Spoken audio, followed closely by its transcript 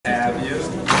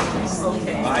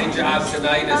My job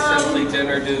tonight is simply to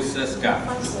introduce this guy.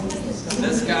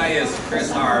 This guy is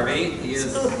Chris Harvey.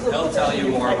 He'll tell you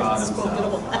more about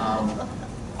himself.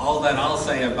 All that I'll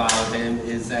say about him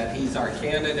is that he's our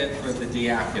candidate for the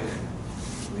diaconate.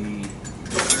 The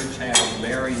church has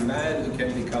married men who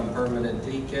can become permanent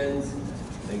deacons.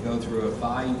 They go through a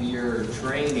 5-year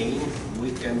training,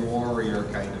 weekend warrior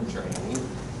kind of training.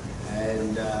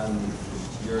 And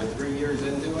you're 3 years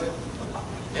into it?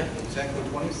 Yep, exactly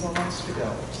 24 months to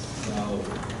go. So,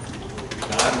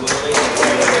 God willing,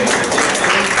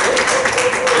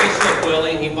 Bishop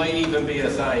willing, he might even be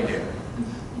assigned here.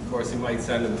 Of course, he might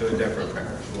send him to a different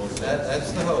parish. We'll see.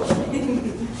 That's the hope.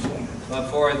 But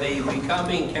for the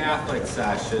Becoming Catholic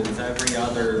sessions every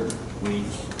other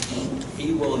week,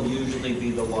 he will usually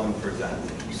be the one presenting.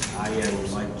 I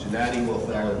am, like Janetti, will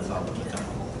fill in some of the time.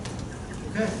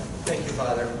 Okay, thank you,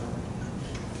 Father.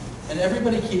 And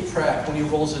everybody keep track when he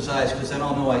rolls his eyes, because then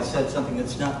I'll know I said something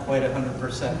that's not quite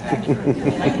 100% accurate.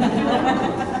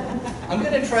 I'm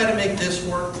going to try to make this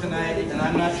work tonight, and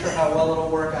I'm not sure how well it'll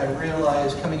work. I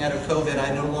realize coming out of COVID,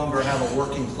 I no longer have a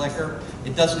working clicker.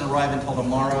 It doesn't arrive until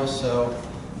tomorrow, so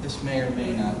this may or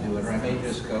may not do it, or I may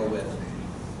just go with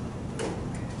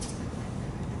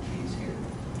these here.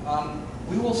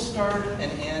 We will start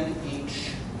and end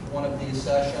each one of these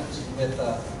sessions with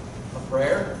a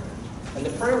prayer. And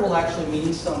the prayer will actually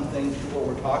mean something to what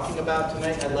we're talking about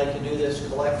tonight. I'd like to do this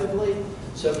collectively.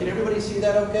 So can everybody see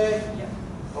that okay? Yeah.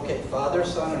 Okay, Father,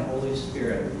 Son, and Holy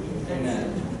Spirit.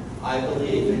 Amen. I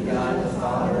believe in God the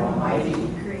Father Almighty,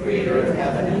 creator of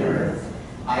heaven and earth.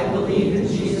 I believe in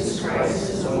Jesus Christ,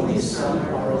 his only Son,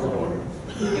 our Lord.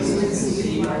 He was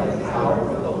conceived by the power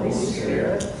of the Holy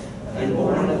Spirit and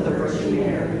born of the Virgin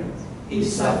Mary. He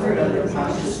suffered under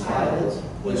Pontius Pilate,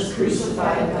 was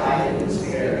crucified, died, and was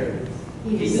buried.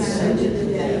 He descended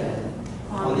to death.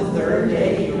 On the third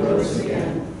day he rose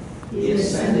again. He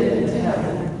ascended into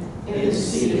heaven. He is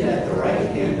seated at the right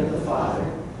hand of the Father.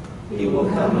 He will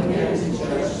come again to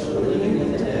judge the living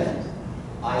and the dead.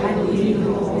 I believe in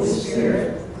the Holy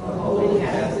Spirit, the Holy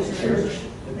Catholic Church,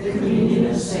 the communion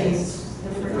of saints,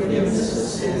 the forgiveness of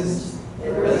sins,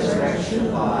 the resurrection of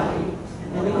the body,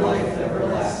 and the life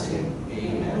everlasting.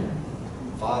 Amen.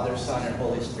 Father, Son, and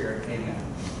Holy Spirit. Amen.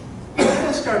 I'm going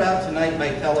to start out tonight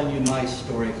by telling you my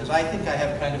story, because I think I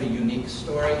have kind of a unique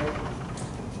story.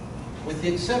 With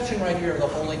the exception right here of the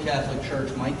Holy Catholic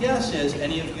Church, my guess is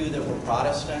any of you that were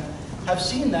Protestant have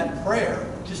seen that prayer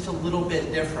just a little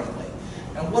bit differently.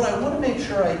 And what I want to make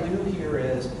sure I do here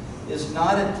is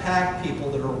not attack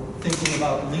people that are thinking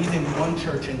about leaving one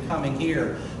church and coming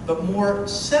here, but more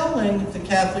selling the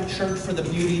Catholic Church for the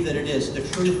beauty that it is, the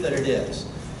truth that it is.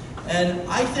 And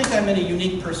I think I'm in a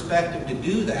unique perspective to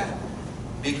do that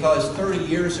because 30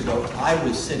 years ago, I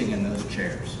was sitting in those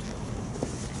chairs.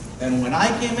 And when I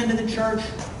came into the church,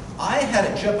 I had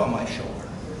a chip on my shoulder.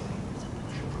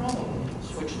 I should probably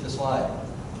switch the slide.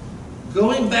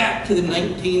 Going back to the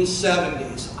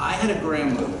 1970s, I had a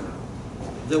grandmother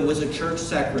that was a church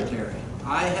secretary.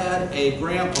 I had a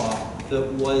grandpa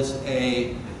that was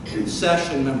a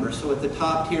session member, so at the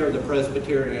top tier of the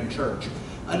Presbyterian Church.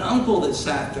 An uncle that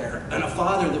sat there, and a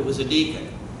father that was a deacon.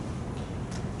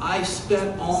 I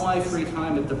spent all my free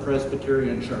time at the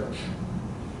Presbyterian Church.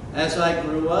 As I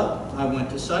grew up, I went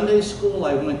to Sunday school,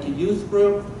 I went to youth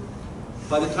group.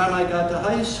 By the time I got to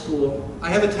high school, I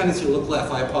have a tendency to look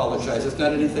left, I apologize, it's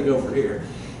not anything over here.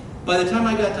 By the time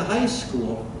I got to high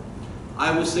school,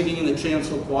 I was singing in the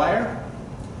chancel choir.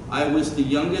 I was the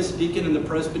youngest deacon in the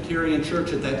Presbyterian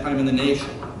Church at that time in the nation.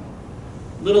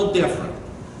 Little different.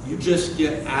 You just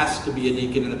get asked to be a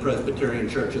deacon in the Presbyterian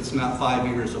Church. It's not 5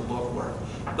 years of book work.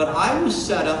 But I was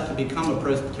set up to become a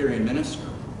Presbyterian minister.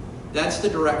 That's the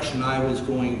direction I was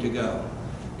going to go.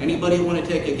 Anybody want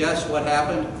to take a guess what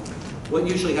happened? What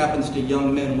usually happens to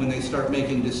young men when they start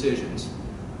making decisions?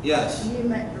 Yes? You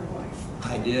met your wife.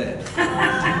 I did.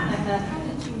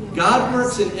 God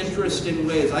works in interesting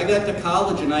ways. I got to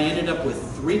college and I ended up with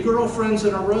 3 girlfriends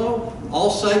in a row,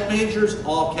 all psych majors,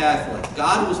 all Catholic.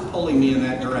 God was pulling me in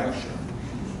that direction.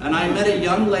 And I met a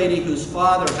young lady whose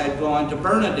father had gone to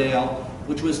Bernadale,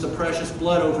 which was the precious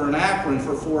blood over in Akron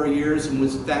for 4 years and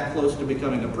was that close to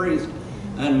becoming a priest.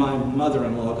 And my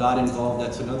mother-in-law got involved.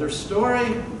 That's another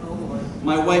story.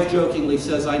 My wife jokingly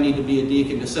says I need to be a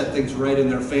deacon to set things right in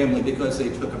their family because they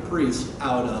took a priest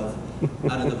out of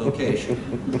the vocation,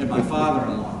 and my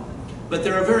father-in-law. But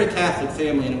they're a very Catholic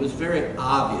family, and it was very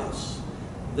obvious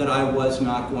that I was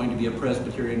not going to be a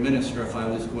Presbyterian minister if I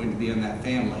was going to be in that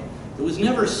family. It was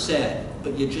never said,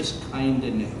 but you just kind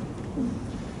of knew.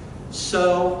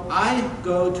 So I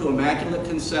go to Immaculate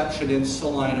Conception in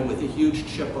Salina with a huge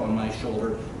chip on my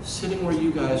shoulder, sitting where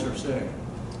you guys are sitting.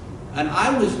 And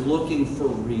I was looking for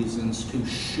reasons to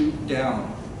shoot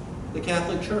down the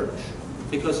Catholic Church,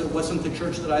 because it wasn't the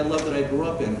church that I loved, that I grew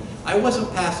up in. I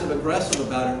wasn't passive aggressive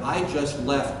about it. I just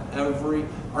left every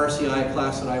RCI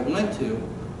class that I went to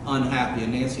unhappy,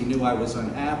 and Nancy knew I was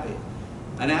unhappy.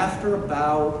 And after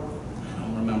about, I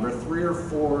don't remember, 3 or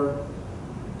 4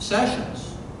 sessions,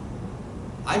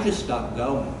 I just stopped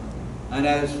going. And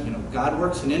as you know, God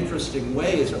works in interesting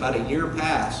ways. About a year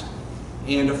passed,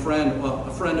 and a friend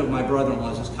of my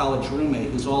brother-in-law's, his college roommate,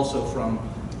 who's also from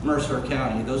Mercer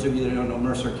County. Those of you that don't know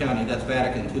Mercer County, that's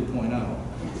Vatican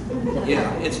 2.0.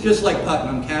 Yeah, it's just like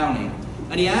Putnam County.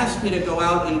 And he asked me to go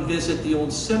out and visit the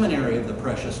old seminary of the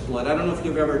Precious Blood. I don't know if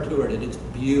you've ever toured it. It's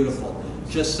beautiful,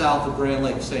 just south of Grand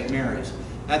Lake, St. Mary's.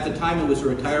 At the time, it was a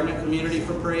retirement community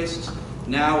for priests.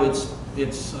 Now it's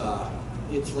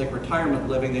like retirement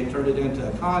living. They turned it into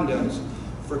condos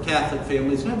for Catholic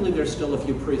families, and I believe there's still a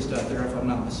few priests out there, if I'm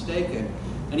not mistaken.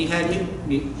 And he had me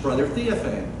meet Brother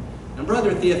Theophane. And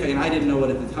Brother Theophane, I didn't know it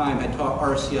at the time, had taught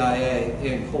RCIA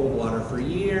in Coldwater for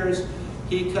years.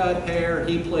 He cut hair,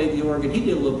 he played the organ, he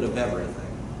did a little bit of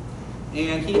everything.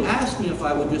 And he asked me if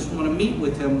I would just want to meet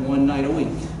with him one night a week.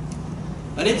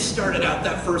 And it started out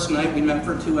that first night, we met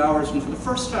for 2 hours, and for the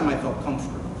first time I felt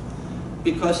comfortable,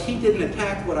 because he didn't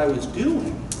attack what I was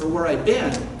doing or where I'd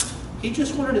been. He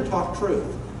just wanted to talk truth.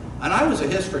 And I was a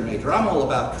history major. I'm all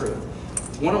about truth.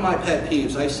 One of my pet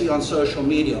peeves, I see on social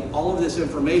media, all of this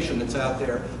information that's out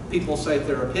there, people cite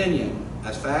their opinion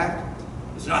as fact.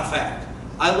 It's not fact.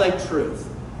 I like truth,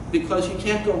 because you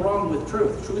can't go wrong with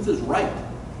truth. Truth is right.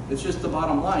 It's just the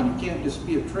bottom line. You can't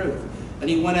dispute truth. And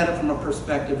he went at it from a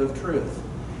perspective of truth.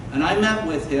 And I met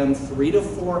with him 3 to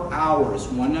 4 hours,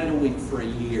 one night a week for a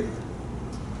year.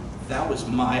 That was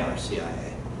my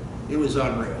RCIA. It was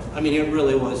unreal. I mean, it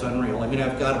really was unreal. I mean,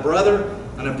 I've got a brother,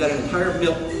 and I've got an entire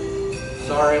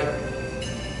sorry.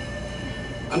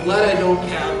 I'm glad I don't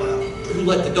have who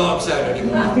let the dogs out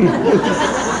anymore.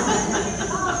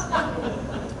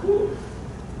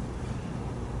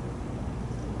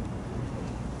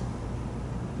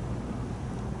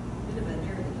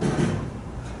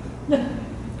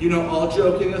 You know, all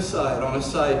joking aside, on a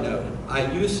side note,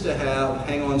 I used to have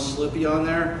Hang On Slippy on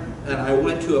there, and I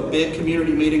went to a big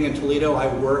community meeting in Toledo. I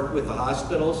worked with the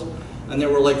hospitals, and there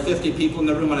were like 50 people in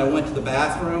the room, and I went to the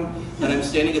bathroom, and I'm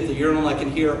standing at the urinal, and I can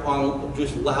hear on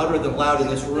just louder than loud in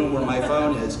this room where my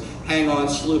phone is, Hang On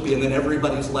Sloopy, and then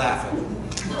everybody's laughing.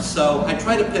 So I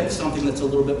try to pick something that's a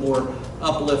little bit more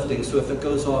uplifting, so if it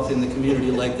goes off in the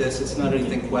community like this, it's not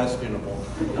anything questionable.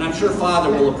 And I'm sure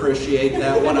Father will appreciate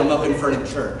that when I'm up in front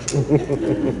of church.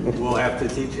 We'll have to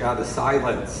teach you how to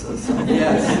silence.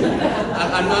 Yes,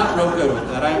 I'm not real good with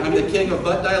that. I'm the king of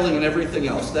butt dialing and everything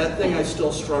else. That thing I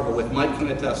still struggle with. Mike can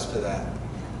attest to that.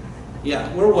 Yeah,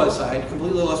 where was I? I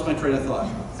completely lost my train of thought.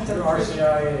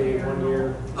 RCIA 1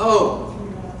 year. Oh,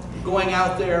 going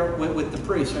out there with the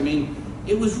priest. I mean,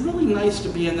 it was really nice to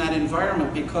be in that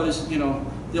environment because, you know,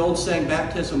 the old saying,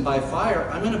 baptism by fire,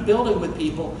 I'm in a building with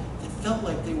people that felt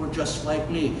like they were just like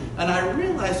me. And I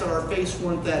realized that our faiths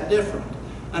weren't that different.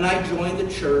 And I joined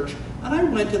the church, and I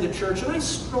went to the church, and I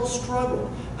still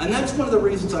struggled. And that's one of the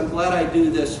reasons I'm glad I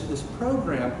do this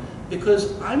program,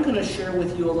 because I'm going to share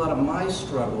with you a lot of my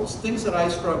struggles, things that I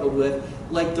struggled with,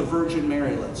 like the Virgin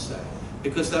Mary, let's say,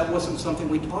 because that wasn't something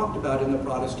we talked about in the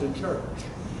Protestant church.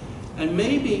 And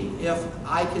maybe if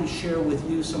I can share with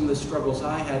you some of the struggles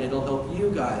I had, it'll help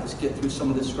you guys get through some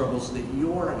of the struggles that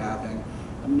you're having.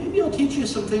 And maybe I'll teach you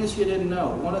some things you didn't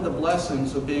know. One of the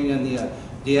blessings of being in the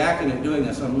Deacon and doing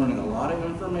this, I'm learning a lot of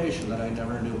information that I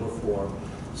never knew before.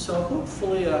 So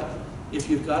hopefully, if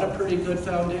you've got a pretty good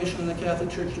foundation in the Catholic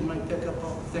Church, you might pick up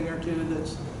a thing or two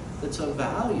that's of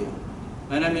value.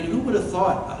 And I mean, who would have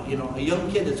thought, you know, a young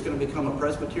kid that's going to become a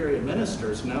Presbyterian minister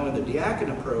is now in the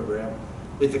diaconate program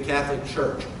with the Catholic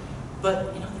Church.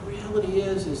 But, you know, the reality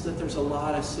is that there's a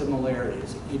lot of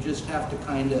similarities. You just have to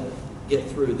kind of get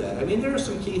through that. I mean, there are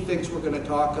some key things we're going to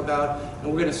talk about,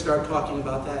 and we're going to start talking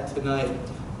about that tonight,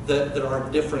 that there are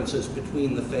differences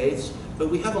between the faiths, but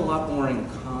we have a lot more in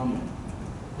common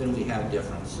than we have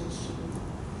differences.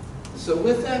 So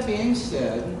with that being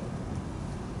said,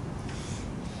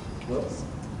 whoops,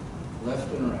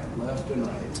 left and right, left and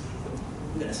right.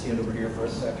 I'm going to stand over here for a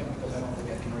second because I don't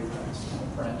think I can read that small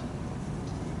print.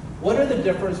 What are the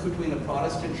differences between the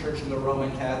Protestant Church and the Roman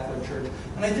Catholic Church?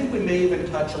 And I think we may even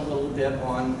touch a little bit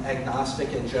on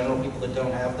agnostic in general, people that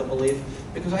don't have the belief,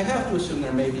 because I have to assume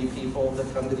there may be people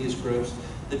that come to these groups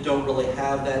that don't really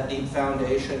have that deep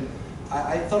foundation.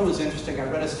 I thought it was interesting. I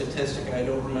read a statistic, and I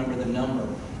don't remember the number.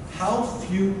 How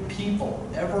few people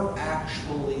ever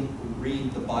actually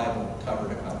read the Bible cover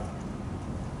to cover.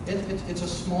 It's a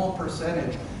small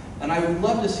percentage. And I would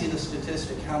love to see the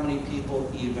statistic, how many people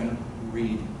even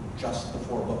read just the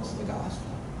 4 books of the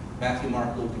gospel. Matthew,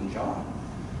 Mark, Luke, and John.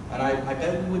 And I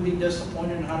bet we would be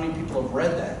disappointed in how many people have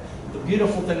read that. The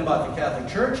beautiful thing about the Catholic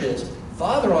Church is,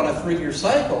 Father on a 3-year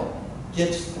cycle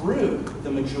gets through the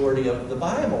majority of the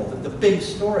Bible, the big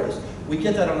stories. We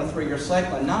get that on a 3-year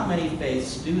cycle, and not many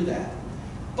faiths do that.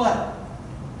 But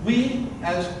we,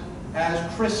 as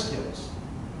Christians,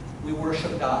 we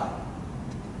worship God.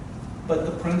 But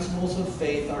the principles of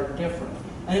faith are different.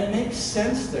 And it makes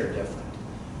sense they're different.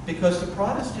 Because the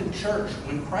Protestant church,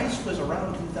 when Christ was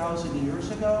around 2,000 years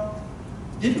ago,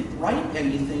 didn't write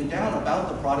anything down about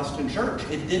the Protestant church.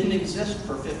 It didn't exist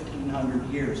for 1,500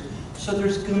 years. So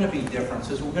there's going to be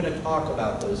differences. We're going to talk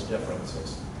about those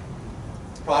differences.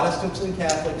 Protestants and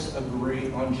Catholics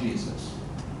agree on Jesus.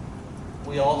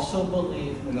 We also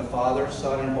believe in the Father,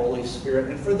 Son, and Holy Spirit.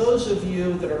 And for those of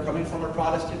you that are coming from a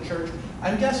Protestant church,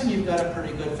 I'm guessing you've got a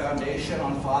pretty good foundation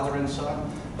on Father and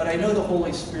Son. But I know the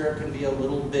Holy Spirit can be a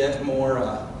little bit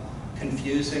more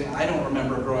confusing. I don't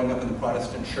remember growing up in the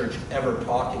Protestant church ever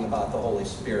talking about the Holy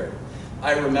Spirit.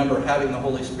 I remember having the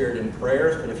Holy Spirit in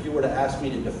prayers, but if you were to ask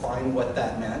me to define what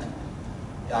that meant,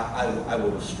 I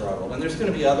would have struggled. And there's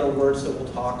going to be other words that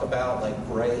we'll talk about, like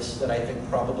grace, that I think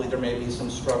probably there may be some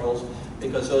struggles,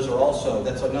 because those are also,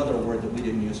 that's another word that we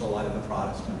didn't use a lot in the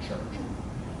Protestant church.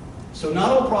 So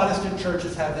not all Protestant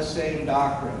churches have the same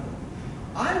doctrine.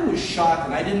 I was shocked,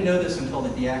 and I didn't know this until the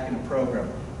Deacon program,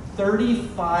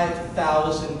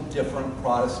 35,000 different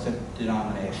Protestant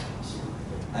denominations.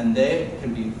 And they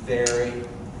can be very,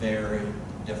 very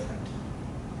different.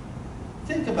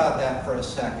 Think about that for a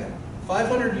second.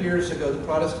 500 years ago, the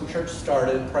Protestant church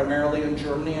started primarily in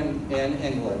Germany and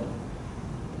England.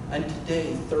 And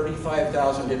today,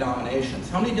 35,000 denominations.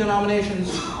 How many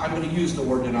denominations? I'm going to use the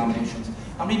word denominations.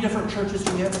 How many different churches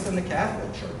do we have within the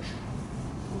Catholic Church?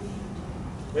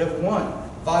 We have 1.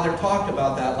 Father talked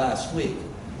about that last week.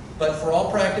 But for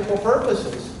all practical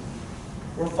purposes,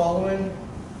 we're following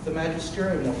the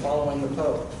magisterium, we're following the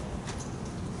Pope.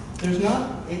 There's not,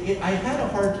 I had a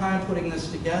hard time putting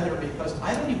this together because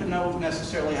I don't even know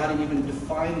necessarily how to even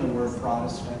define the word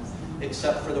Protestant,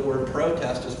 except for the word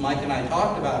protest, as Mike and I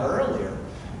talked about earlier,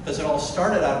 because it all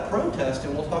started out of protest,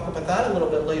 and we'll talk about that a little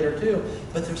bit later too.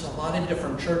 But there's a lot of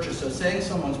different churches, so saying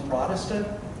someone's Protestant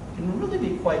can really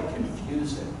be quite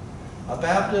confusing. A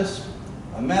Baptist,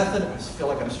 a Methodist, I feel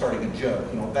like I'm starting a joke,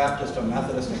 you know, a Baptist, a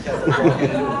Methodist, and a Catholic walk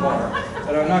into a bar.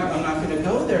 But I'm not going to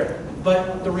go there.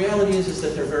 But the reality is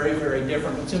that they're very, very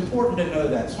different. It's important to know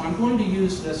that. So I'm going to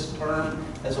use this term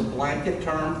as a blanket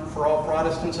term for all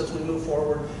Protestants as we move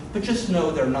forward, but just know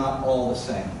they're not all the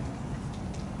same.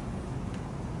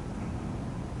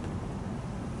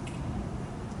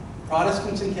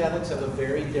 Protestants and Catholics have a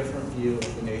very different view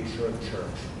of the nature of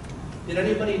church. Did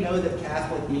anybody know that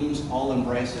Catholic means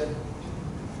all-embracing?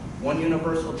 One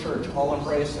universal church,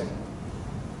 all-embracing.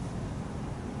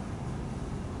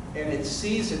 And it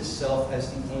sees itself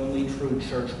as the only true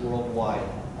church worldwide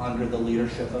under the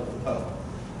leadership of the Pope.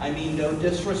 I mean no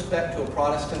disrespect to a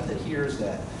Protestant that hears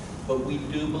that, but we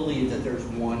do believe that there's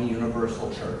one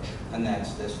universal church, and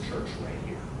that's this church right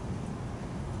here.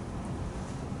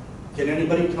 Can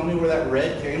anybody tell me where that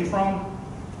red came from?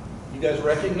 You guys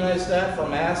recognize that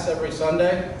from Mass every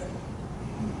Sunday?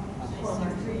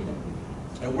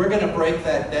 And we're going to break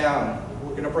that down.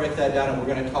 We're going to break that down, and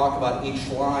we're going to talk about each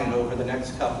line over the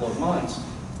next couple of months,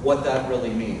 what that really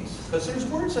means. Because there's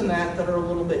words in that that are a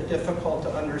little bit difficult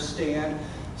to understand,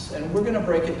 and we're going to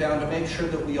break it down to make sure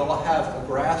that we all have a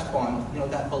grasp on, you know,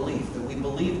 that belief, that we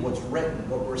believe what's written,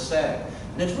 what we're saying.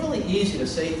 And it's really easy to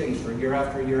say things for year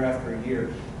after year after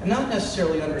year and not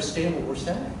necessarily understand what we're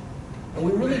saying. And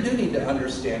we really do need to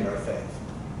understand our faith.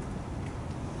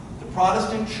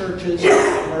 Protestant churches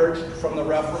emerged from the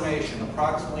Reformation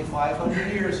approximately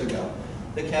 500 years ago.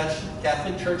 The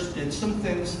Catholic Church did some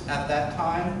things at that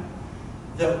time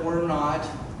that were not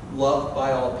loved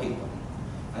by all people.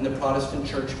 And the Protestant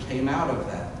Church came out of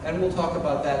that. And we'll talk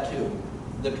about that too,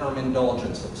 the term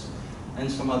indulgences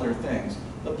and some other things.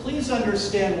 But please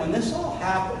understand, when this all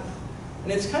happened,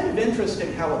 and it's kind of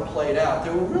interesting how it played out,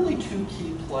 there were really 2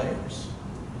 key players.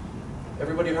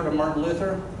 Everybody heard of Martin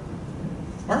Luther?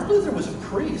 Martin Luther was a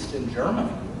priest in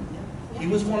Germany. He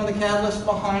was one of the catalysts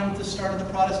behind the start of the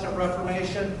Protestant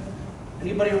Reformation.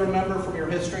 Anybody remember from your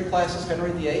history classes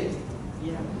Henry VIII?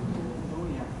 Yeah. Oh,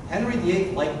 yeah. Henry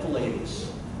VIII liked the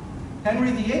ladies.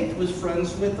 Henry VIII was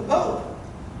friends with the Pope.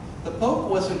 The Pope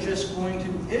wasn't just going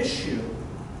to issue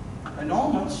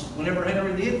annulments whenever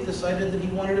Henry VIII decided that he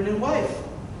wanted a new wife.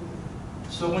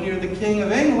 So when you're the King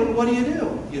of England, what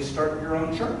do? You start your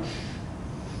own church.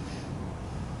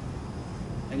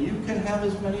 And you can have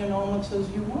as many annulments as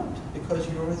you want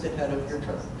because you're the head of your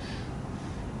church.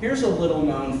 Here's a little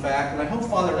known fact, and I hope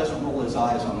Father doesn't roll his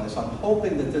eyes on this. I'm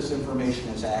hoping that this information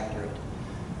is accurate.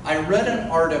 I read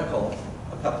an article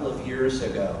a couple of years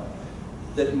ago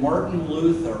that Martin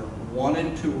Luther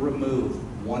wanted to remove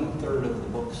 1/3 of the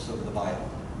books of the Bible.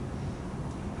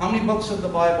 How many books of the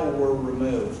Bible were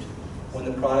removed when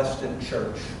the Protestant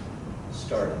church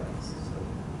started?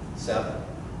 7.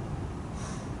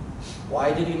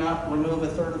 Why did he not remove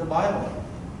 1/3 of the Bible?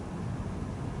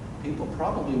 People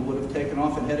probably would have taken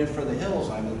off and headed for the hills.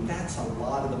 I mean, that's a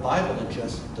lot of the Bible to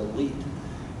just delete.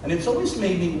 And it's always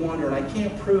made me wonder, and I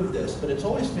can't prove this, but it's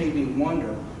always made me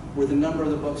wonder, were the number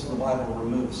of the books of the Bible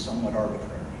removed somewhat arbitrary?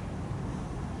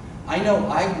 I know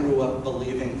I grew up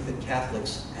believing that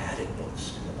Catholics added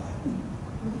books to the Bible.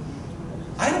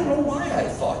 I don't know why I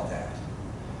thought that.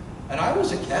 And I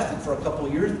was a Catholic for a couple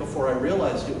of years before I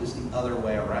realized it was the other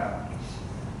way around.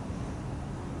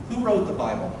 Who wrote the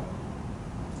Bible?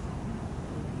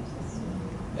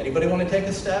 Anybody want to take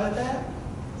a stab at that?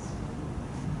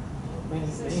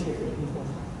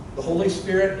 The Holy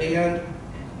Spirit and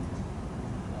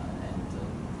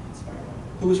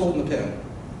who was holding the pen?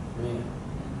 Man.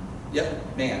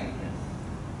 Yep, man.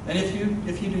 And if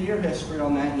you do your history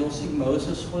on that, you'll see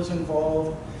Moses was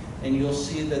involved, and you'll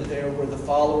see that there were the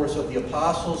followers of the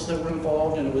apostles that were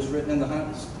involved, and it was written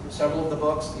in several of the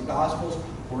books. The Gospels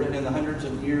were written in the hundreds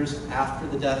of years after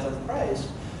the death of Christ.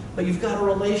 But you've got a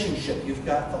relationship. You've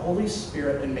got the Holy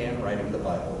Spirit and man writing the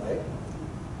Bible, right?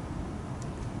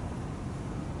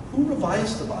 Who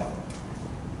revised the Bible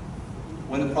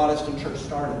when the Protestant church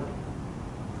started?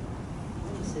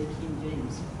 I would say King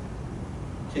James.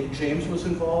 King James was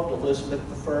involved, Elizabeth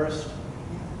I.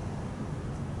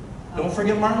 Don't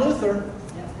forget Martin Luther.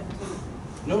 Yeah,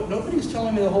 absolutely. Nobody's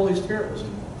telling me the Holy Spirit was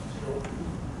involved.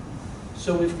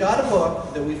 So we've got a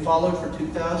book that we followed for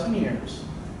 2,000 years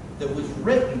that was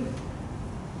written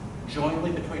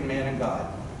jointly between man and God,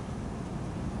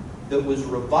 that was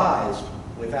revised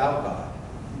without God.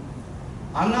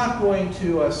 I'm not going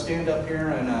to stand up here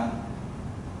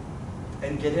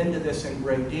and get into this in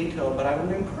great detail, but I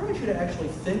would encourage you to actually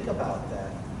think about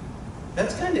that.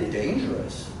 That's kind of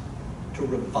dangerous, to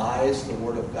revise the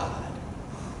Word of God.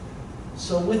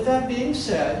 So with that being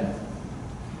said,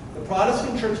 the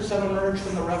Protestant churches have emerged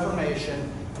from the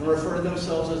Reformation and refer to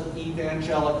themselves as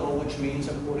evangelical, which means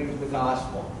according to the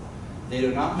gospel. They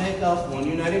do not make up one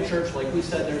united church. Like we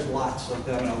said, there's lots of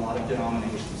them and a lot of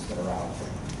denominations that are out there.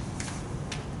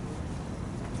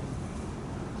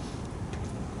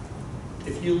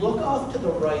 If you look off to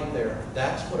the right there,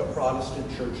 that's what a Protestant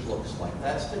church looks like.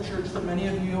 That's the church that many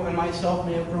of you and myself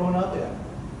may have grown up in.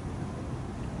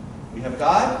 We have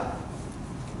God,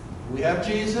 we have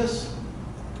Jesus,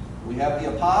 we have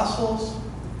the apostles,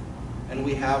 and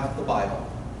we have the Bible.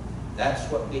 That's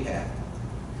what we have.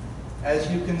 As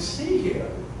you can see here,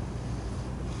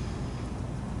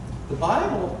 the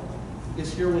Bible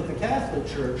is here with the Catholic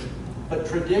Church, but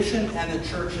tradition and the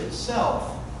church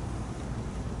itself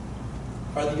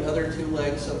are the other two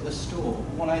legs of the stool.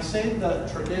 When I say the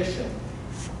tradition,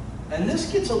 and this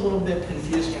gets a little bit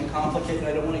confusing and complicated,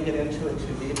 I don't want to get into it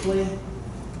too deeply.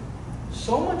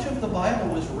 So much of the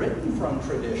Bible was written from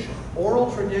tradition.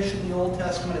 Oral tradition, the Old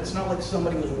Testament, it's not like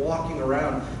somebody was walking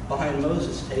around behind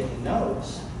Moses taking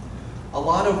notes. A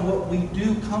lot of what we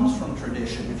do comes from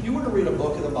tradition. If you were to read a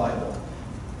book of the Bible,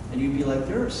 and you'd be like,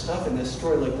 there's stuff in this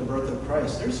story like the birth of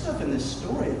Christ. There's stuff in this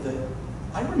story that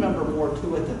I remember more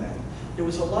to it than that. There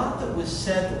was a lot that was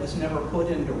said that was never put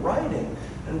into writing,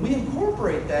 and we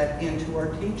incorporate that into our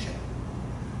teaching.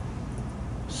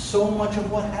 So much of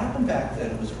what happened back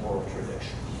then was oral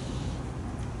tradition.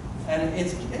 And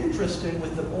it's interesting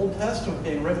with the Old Testament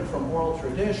being written from oral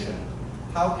tradition,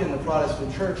 how can the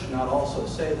Protestant church not also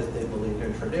say that they believe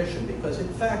in tradition? Because it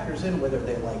factors in whether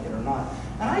they like it or not.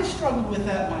 And I struggled with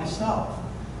that myself,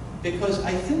 because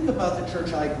I think about the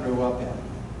church I grew up in.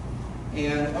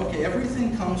 And, okay,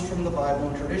 everything comes from the Bible,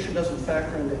 and tradition doesn't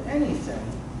factor into anything.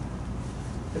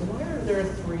 Then why are there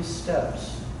 3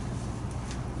 steps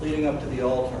leading up to the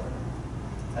altar?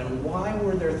 And why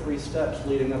were there 3 steps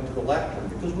leading up to the lectern?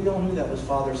 Because we all knew that was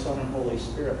Father, Son, and Holy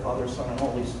Spirit. Father, Son, and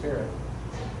Holy Spirit.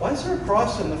 Why is there a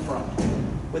cross in the front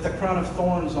with a crown of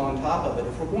thorns on top of it?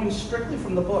 If we're going strictly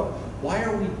from the book, why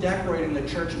are we decorating the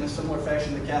church in a similar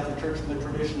fashion to the Catholic Church and the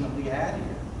tradition that we had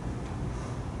here?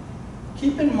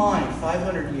 Keep in mind,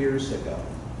 500 years ago,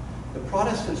 The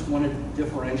Protestants wanted to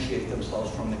differentiate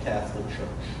themselves from the Catholic Church.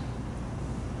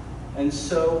 And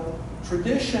so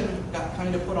tradition got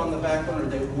kind of put on the back burner.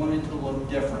 They wanted to look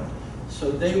different.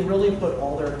 So they really put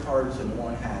all their cards in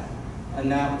one hat,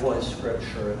 and that was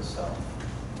Scripture itself.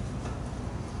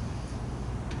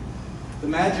 The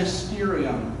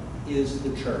magisterium is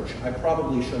the church. I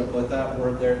probably should have put that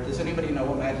word there. Does anybody know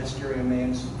what magisterium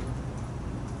means?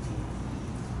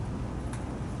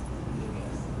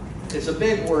 It's a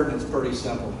big word and it's pretty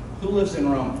simple. Who lives in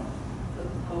Rome?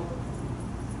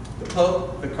 The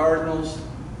Pope, the cardinals,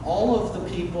 all of the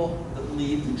people that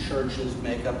lead the churches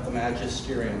make up the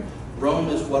magisterium. Rome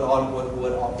is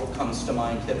what comes to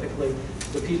mind typically.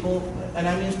 The people, and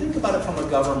I mean, think about it from a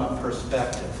government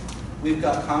perspective. We've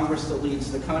got Congress that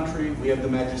leads the country. We have the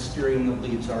magisterium that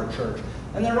leads our church.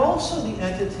 And they're also the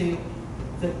entity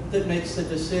that makes the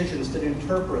decisions, that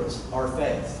interprets our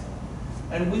faith.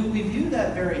 And we view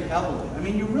that very heavily. I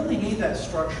mean, you really need that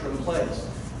structure in place.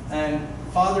 And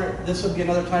Father, this will be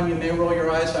another time you may roll your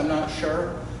eyes, I'm not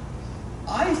sure.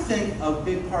 I think a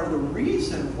big part of the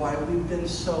reason why we've been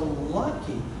so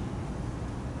lucky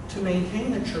to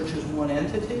maintain the church as one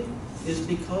entity is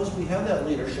because we have that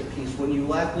leadership piece. When you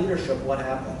lack leadership, what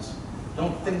happens?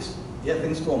 Things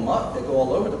go amok, they go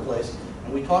all over the place.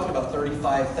 And we talked about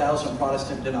 35,000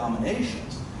 Protestant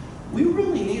denominations. We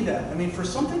really need that. I mean, for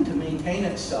something to maintain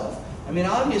itself, I mean,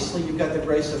 obviously you've got the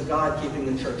grace of God keeping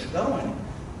the church going,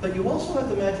 but you also have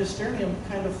the magisterium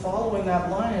kind of following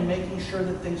that line and making sure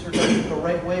that things are done the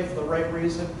right way for the right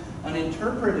reason and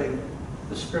interpreting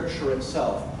the Scripture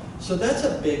itself. So that's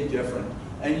a big difference.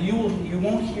 And you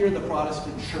won't hear the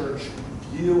Protestant church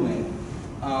viewing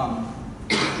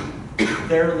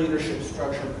their leadership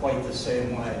structure quite the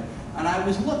same way. And I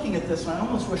was looking at this, and I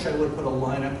almost wish I would have put a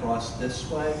line across this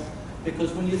way,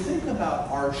 because when you think about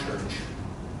our church,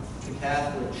 the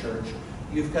Catholic Church,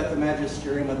 you've got the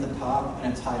magisterium at the top,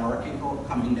 and it's hierarchical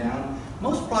coming down.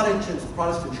 Most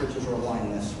Protestant churches are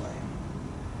aligned this way.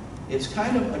 It's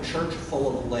kind of a church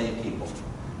full of lay people.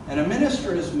 And a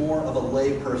minister is more of a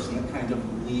lay person that kind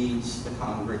of leads the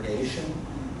congregation.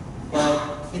 But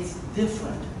it's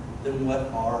different than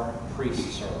what our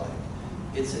priests are like.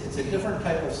 It's a different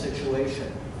type of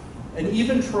situation. And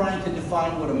even trying to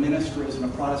define what a minister is in a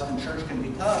Protestant church can be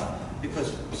tough,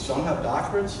 because some have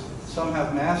doctorates, some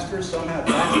have masters, some have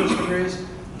bachelor's degrees,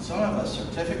 some have a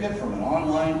certificate from an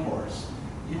online course.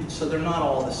 So they're not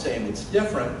all the same. It's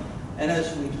different. And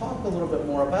as we talk a little bit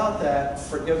more about that,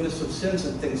 forgiveness of sins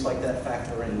and things like that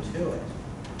factor into it.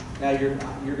 Now, you're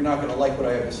not going to like what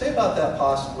I have to say about that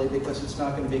possibly, because it's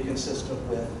not going to be consistent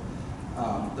with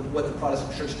what the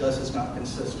Protestant church does is not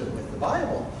consistent with the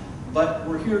Bible. But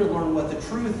we're here to learn what the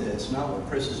truth is, not what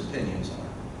Chris's opinions are.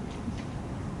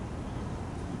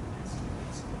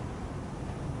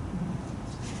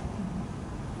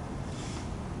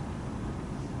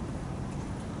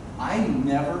 I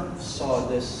never saw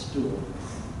this stool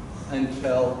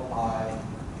until I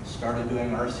started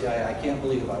doing RCI. I can't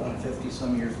believe I went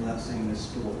 50-some years without seeing this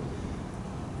stool.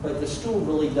 But the stool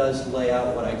really does lay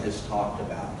out what I just talked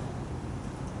about.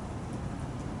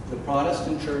 The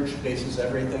Protestant church bases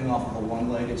everything off of a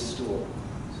one-legged stool.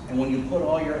 And when you put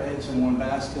all your eggs in one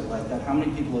basket like that, how many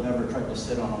people have ever tried to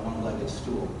sit on a one-legged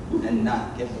stool and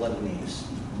not get bloody knees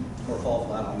or fall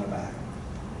flat on their back?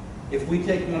 If we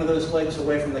take one of those legs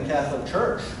away from the Catholic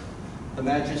Church, the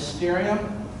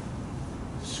magisterium,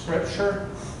 Scripture,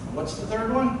 what's the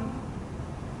third one?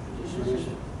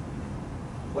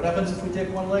 What happens if we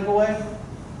take one leg away?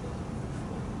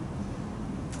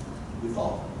 We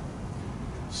fall.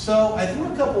 So I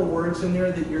threw a couple words in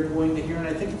there that you're going to hear, and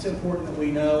I think it's important that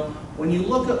we know. When you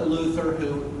look at Luther,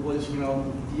 who was, the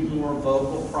more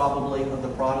vocal probably of the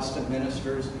Protestant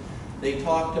ministers, they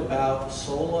talked about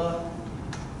sola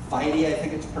fide, I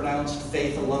think it's pronounced,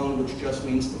 faith alone, which just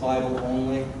means the Bible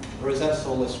only. Or is that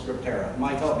sola scriptura?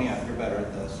 Mike, help me out, you're better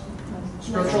at this.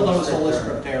 Scripture alone, sola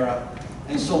scriptura,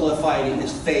 and sola fide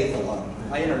is faith alone.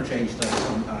 I interchange those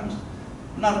sometimes.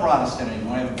 I'm not a Protestant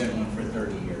anymore, I haven't been one for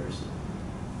 30 years.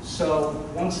 So,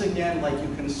 once again, like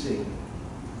you can see,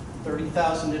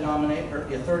 30,000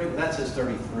 denominations, that says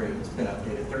 33, it's been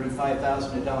updated,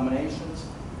 35,000 denominations.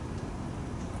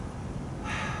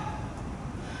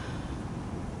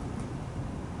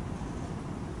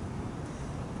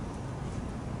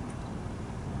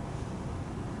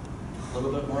 A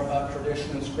little bit more about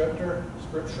tradition and scripture.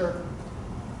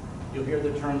 You'll hear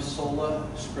the term sola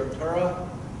scriptura.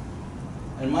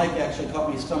 And Mike actually caught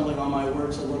me stumbling on my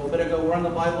words a little bit ago. Where in the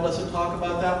Bible does it talk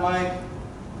about that, Mike?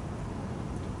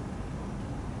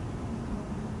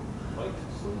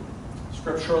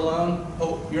 Scripture alone?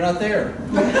 Oh, you're not there.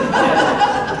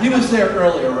 He was there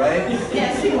earlier, right?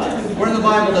 Yes, he was. Where in the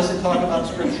Bible does it talk about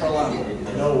Scripture alone?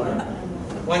 Nowhere.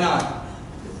 Why not?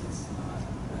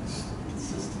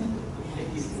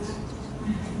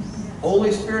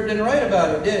 Holy Spirit didn't write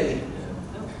about it, did he?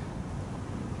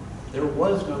 There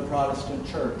was no Protestant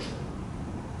church.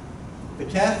 The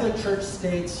Catholic Church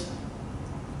states,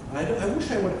 I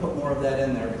wish I would have put more of that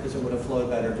in there because it would have flowed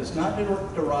better, does not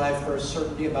derive her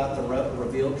certainty about the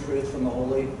revealed truth from the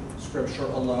Holy Scripture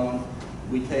alone.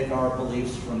 We take our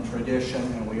beliefs from tradition,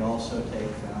 and we also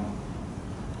take them,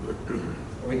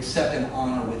 or we accept and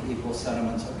honor with equal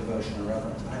sentiments of devotion and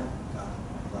reverence. I got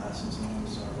my glasses on, I'm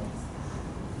sorry.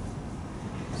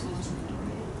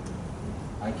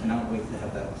 I cannot wait to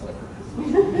have that clicker.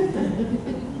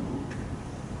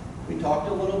 We talked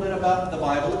a little bit about the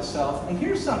Bible itself, and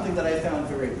here's something that I found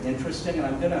very interesting, and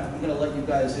I'm gonna let you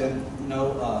guys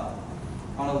know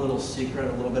on a little secret,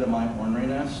 a little bit of my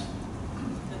orneriness.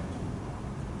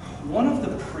 One of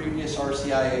the previous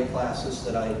RCIA classes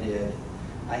that I did,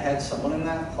 I had someone in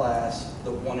that class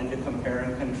that wanted to compare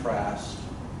and contrast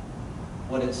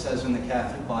what it says in the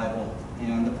Catholic Bible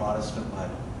and the Protestant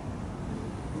Bible.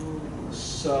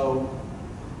 So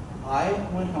I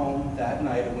went home that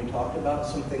night and we talked about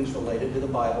some things related to the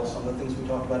Bible, some of the things we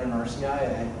talked about in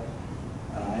RCIA,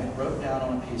 and I wrote down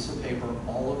on a piece of paper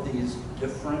all of these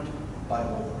different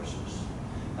Bible verses.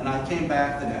 And I came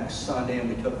back the next Sunday and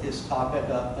we took this topic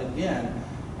up again,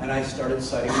 and I started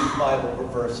citing these Bible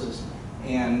verses,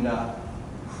 and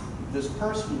this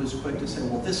person was quick to say,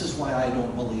 well, this is why I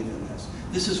don't believe in this.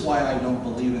 This is why I don't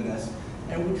believe in this.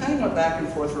 And we kind of went back and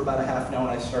forth for about a half an hour,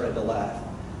 and I started to laugh.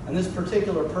 And this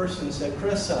particular person said,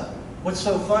 Chris, what's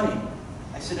so funny?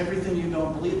 I said, everything you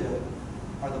don't believe in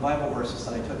are the Bible verses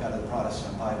that I took out of the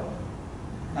Protestant Bible.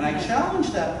 And I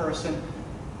challenged that person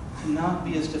to not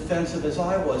be as defensive as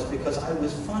I was, because I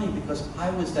was funny, because I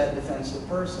was that defensive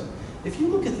person. If you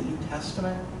look at the New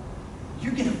Testament,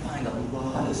 you're going to find a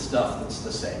lot of stuff that's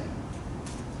the same.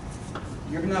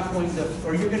 You're not going to,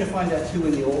 or you're going to find that too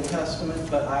in the Old Testament,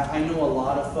 but I know a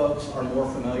lot of folks are more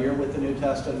familiar with the New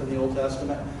Testament than the Old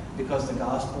Testament because the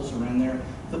Gospels are in there.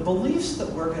 The beliefs that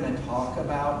we're going to talk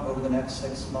about over the next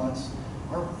 6 months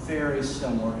are very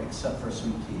similar except for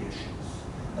some key issues.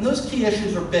 And those key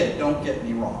issues are big, don't get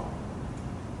me wrong.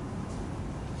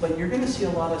 But you're going to see a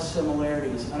lot of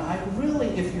similarities. And I really,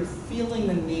 if you're feeling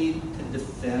the need to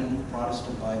defend the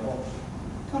Protestant Bible,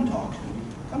 come talk to me.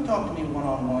 Come talk to me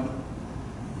one-on-one.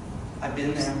 I've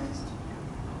been there.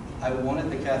 I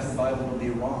wanted the Catholic Bible to be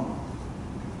wrong.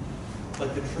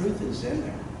 But the truth is in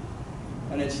there.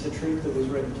 And it's the truth that was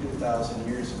written 2,000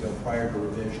 years ago prior to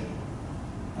revision.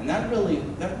 And that really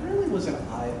was an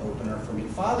eye-opener for me.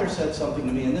 Father said something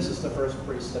to me, and this is the first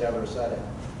priest that ever said it.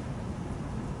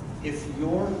 If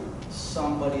you're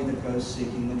somebody that goes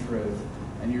seeking the truth,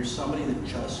 and you're somebody that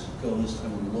just goes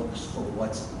and looks for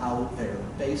what's out there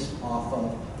based off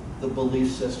of the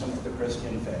belief system of the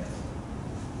Christian faith,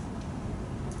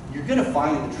 you're going to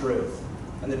find the truth.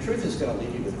 And the truth is going to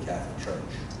lead you to the Catholic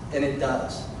Church. And it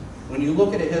does. When you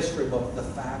look at a history book, the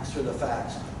facts are the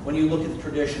facts. When you look at the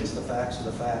traditions, the facts are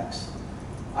the facts.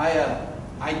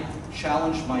 I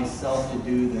challenged myself to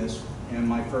do this in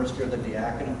my first year of the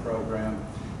diaconate program.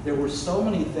 There were so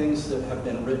many things that have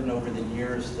been written over the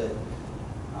years that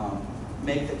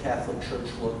make the Catholic Church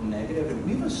look negative, and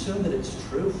we've assumed that it's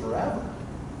true forever.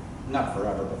 Not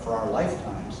forever, but for our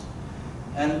lifetimes.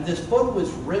 And this book was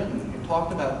written, it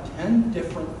talked about 10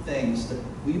 different things that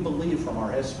we believe from our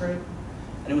history.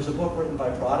 And it was a book written by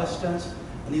Protestants,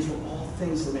 and these were all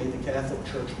things that made the Catholic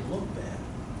Church look bad,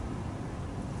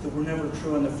 that were never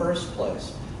true in the first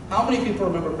place. How many people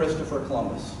remember Christopher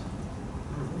Columbus?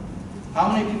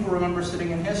 How many people remember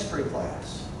sitting in history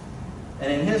class?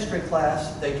 And in history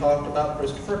class, they talked about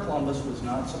Christopher Columbus was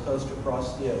not supposed to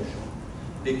cross the ocean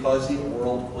because the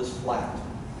world was flat.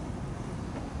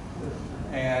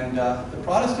 And the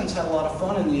Protestants had a lot of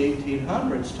fun in the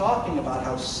 1800s talking about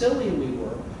how silly we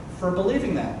were for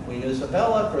believing that. Queen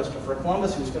Isabella, Christopher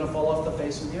Columbus, who's going to fall off the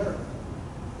face of the earth.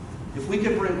 If we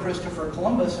could bring Christopher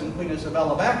Columbus and Queen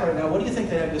Isabella back right now, what do you think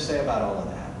they have to say about all of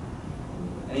that?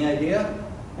 Any idea?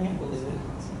 I can't believe it.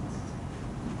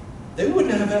 They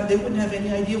wouldn't have any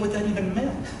idea what that even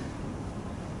meant,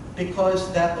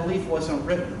 because that belief wasn't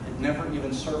written. It never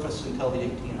even surfaced until the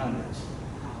 1800s.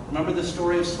 Remember the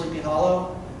story of Sleepy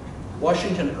Hollow?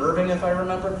 Washington Irving, if I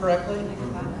remember correctly?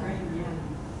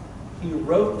 He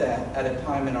wrote that at a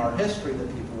time in our history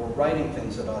that people were writing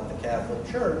things about the Catholic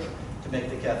Church to make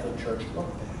the Catholic Church look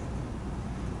bad.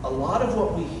 A lot of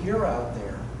what we hear out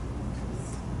there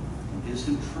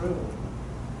isn't true.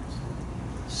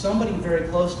 somebody very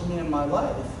close to me in my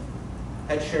life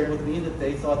had shared with me that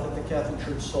they thought that the Catholic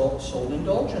Church sold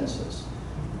indulgences.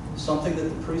 Something that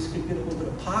the priest could get a little bit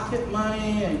of pocket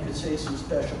money and could say some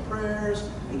special prayers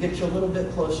and get you a little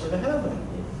bit closer to heaven.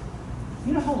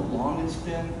 You know how long it's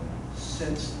been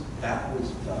since that was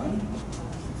done?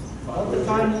 About the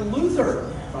time of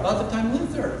Luther.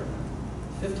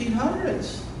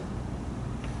 1500s.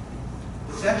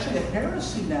 It's actually a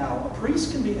heresy now. A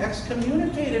priest can be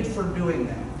excommunicated for doing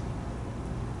that.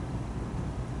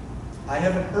 I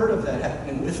haven't heard of that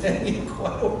happening with any in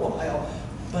quite a while,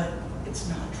 but it's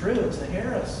not true. It's a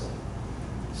heresy.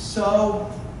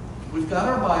 So we've got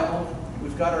our Bible.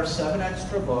 We've got our 7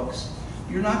 extra books.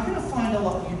 You're not going to find a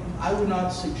lot. I would not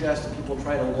suggest that people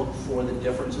try to look for the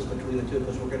differences between the two,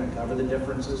 because we're going to cover the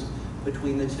differences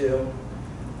between the two.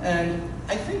 And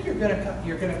I think you're going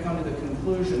to come to the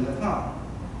conclusion that,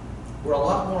 we're a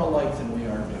lot more alike than we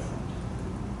are different.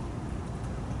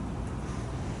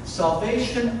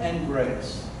 Salvation and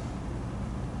grace.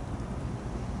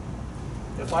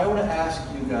 If I were to ask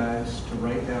you guys to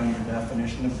write down your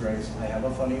definition of grace, I have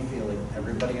a funny feeling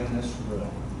everybody in this room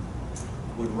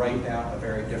would write down a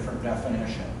very different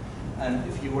definition. And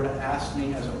if you were to ask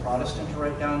me as a Protestant to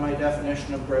write down my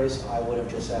definition of grace, I would have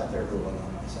just sat there drooling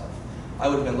on myself. I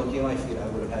would have been looking at my feet. I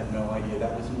would have had no idea.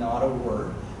 That was not a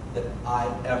word that I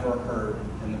ever heard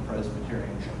in the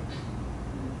Presbyterian Church.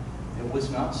 It was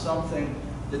not something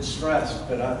that's stressed,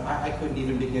 but I couldn't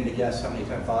even begin to guess how many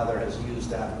times Father has used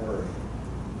that word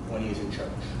when he's in church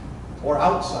or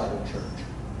outside of church.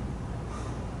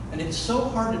 And it's so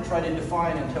hard to try to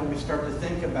define until we start to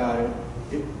think about it.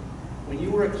 When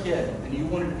you were a kid and you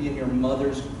wanted to be in your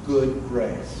mother's good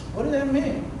grace, what did that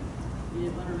mean? You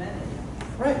didn't want her mad at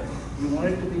you. Right. You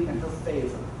wanted to be in her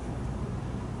favor.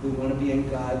 We want to be in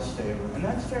God's favor. And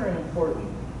that's very important,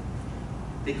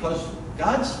 because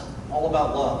God's all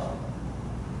about love.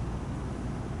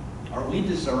 Are we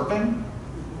deserving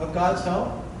of God's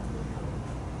help?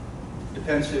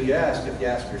 Depends who you ask. If you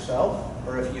ask yourself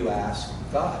or if you ask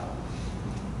God.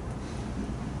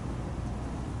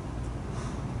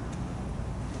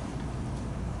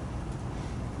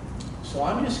 So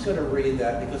I'm just going to read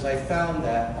that because I found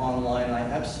that online and I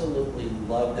absolutely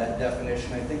love that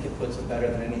definition. I think it puts it better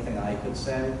than anything I could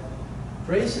say.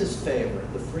 Grace is favor,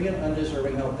 the free and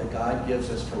undeserving help that God gives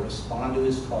us to respond to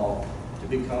his call to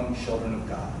become children of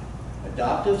God.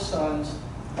 Adoptive sons,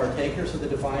 partakers of the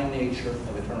divine nature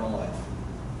of eternal life.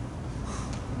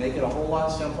 Make it a whole lot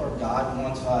simpler. God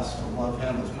wants us to love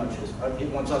him as much as he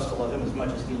wants us to love him as much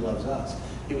as he loves us.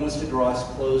 He wants to draw us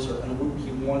closer, and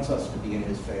he wants us to be in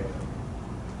his favor.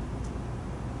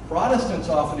 Protestants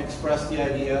often express the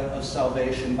idea of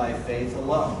salvation by faith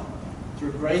alone,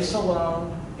 through grace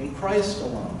alone, in Christ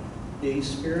alone, being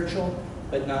spiritual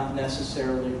but not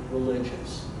necessarily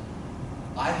religious.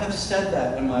 I have said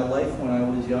that in my life when I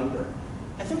was younger.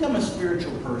 I think I'm a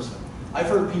spiritual person. I've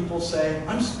heard people say,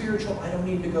 I'm spiritual, I don't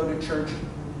need to go to church.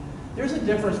 There's a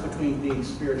difference between being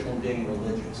spiritual and being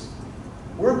religious.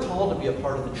 We're called to be a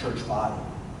part of the church body.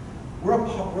 We're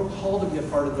called to be a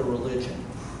part of the religion.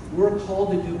 We're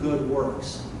called to do good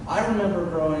works. I remember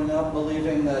growing up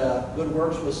believing that good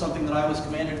works was something that I was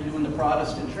commanded to do in the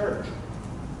Protestant church.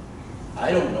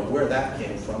 I don't know where that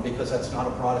came from, because that's not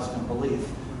a Protestant belief.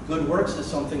 Good works is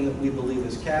something that we believe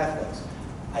as Catholics.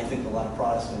 I think a lot of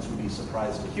Protestants would be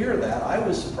surprised to hear that. I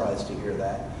was surprised to hear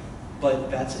that.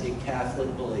 But that's a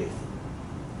Catholic belief.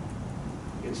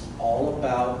 It's all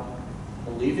about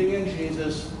believing in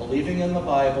Jesus, believing in the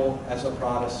Bible as a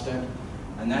Protestant,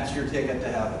 and that's your ticket to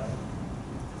heaven.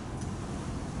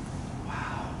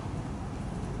 Wow.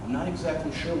 I'm not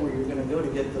exactly sure where you're going to go to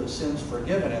get those sins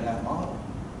forgiven in that model.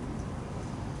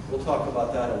 We'll talk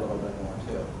about that a little bit more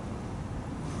too.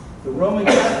 The Roman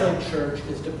Catholic Church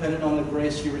is dependent on the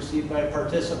grace you receive by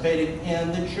participating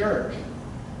in the church,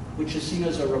 which is seen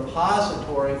as a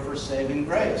repository for saving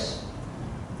grace.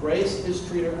 Grace is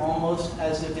treated almost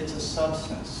as if it's a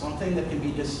substance, something that can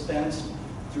be dispensed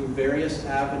through various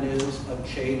avenues of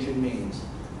change and means.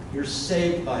 You're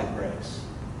saved by grace.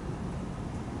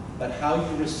 But how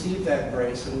you receive that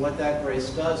grace and what that grace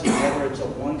does, and whether it's a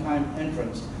one-time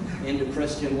entrance into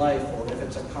Christian life or if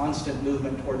it's a constant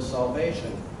movement towards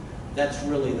salvation, that's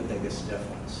really the biggest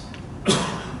difference.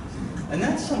 And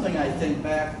that's something I think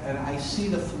back and I see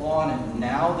the flaw in it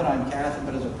now that I'm Catholic,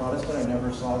 but as a Protestant I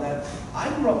never saw that. I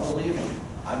grew up believing.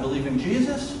 I believe in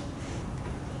Jesus.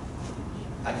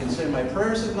 I can say my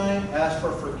prayers at night, ask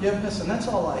for forgiveness, and that's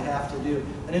all I have to do.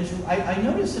 And I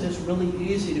notice that it's really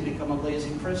easy to become a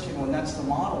lazy Christian when that's the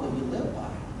model that you live by.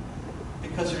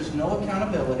 Because there's no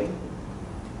accountability,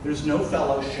 there's no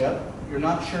fellowship, You're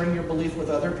not sharing your belief with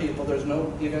other people. There's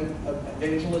no even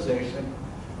evangelization.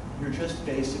 You're just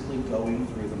basically going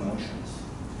through the motions.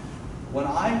 When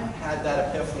I had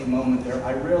that epiphany moment there,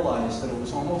 I realized that it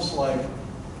was almost like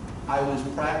I was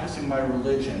practicing my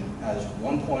religion as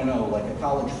 1.0, like a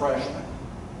college freshman.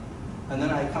 And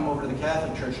then I come over to the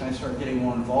Catholic Church and I start getting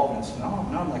more involved, and so now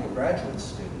I'm like a graduate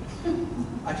student.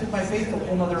 I took my faith to a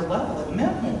whole other level. It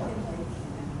meant more.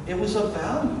 It was of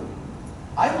value.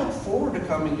 I look forward to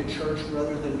coming to church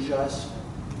rather than just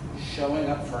showing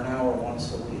up for an hour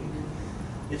once a week.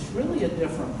 It's really a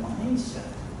different mindset.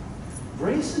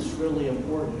 Grace is really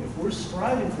important. If we're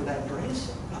striving for that grace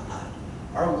of God,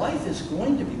 our life is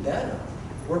going to be better.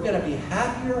 We're going to be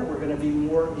happier. We're going to be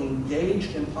more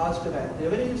engaged in positive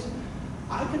activities.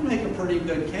 I could make a pretty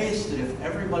good case that if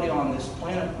everybody on this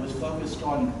planet was focused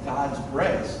on God's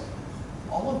grace,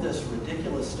 all of this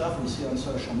ridiculous stuff we see on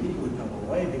social media would go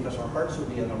away because our hearts would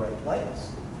be in the right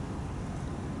place.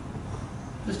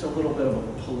 Just a little bit of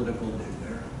a political dig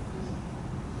there.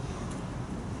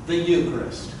 The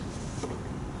Eucharist.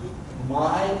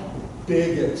 My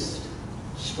biggest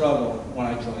struggle when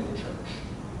I joined the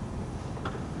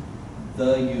church.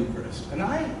 The Eucharist. And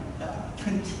I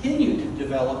continue to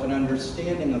develop an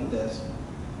understanding of this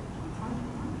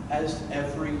as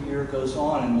every year goes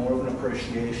on and more of an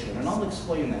appreciation. And I'll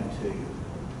explain that to you.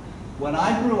 When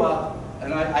I grew up,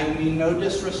 and I mean no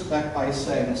disrespect by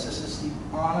saying this is the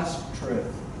honest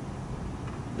truth.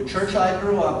 The church I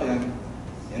grew up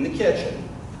in the kitchen,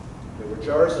 there were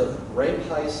jars of grape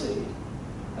high seed,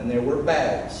 and there were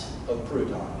bags of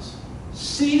croutons.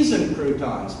 Seasoned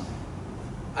croutons.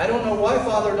 I don't know why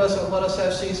Father doesn't let us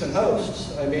have seasoned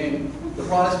hosts. I mean, the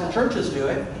Protestant churches do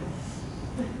it.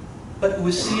 But it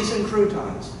was seasoned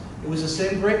croutons. It was the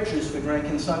same grape juice we drank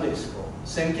in Sunday school.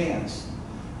 Same cans.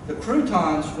 The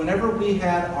croutons, whenever we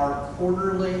had our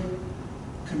quarterly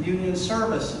communion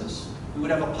services, we would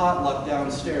have a potluck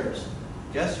downstairs.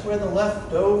 Guess where the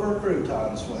leftover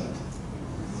croutons went?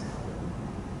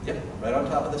 Yep, right on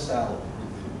top of the salad.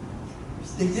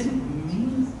 They didn't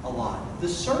mean a lot. The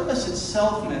service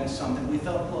itself meant something. We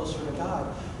felt closer to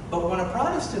God. But when a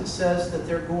Protestant says that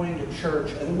they're going to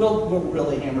church, and we'll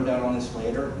really hammer down on this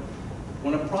later,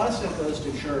 when a Protestant goes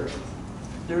to church,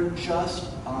 they're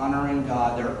just honoring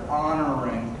God. They're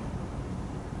honoring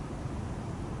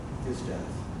His death.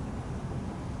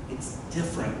 It's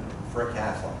different for a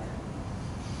Catholic.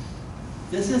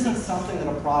 This isn't something that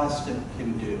a Protestant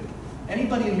can do.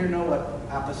 Anybody in here know what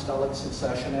apostolic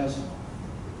succession is?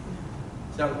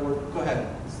 Is that a word? Go ahead.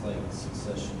 It's like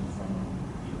succession from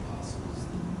the apostles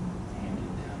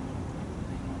handed down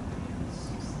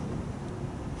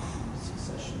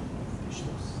succession of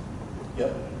bishops.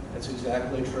 Yep, that's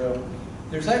exactly true.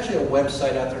 There's actually a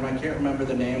website out there, and I can't remember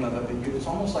the name of it, but it's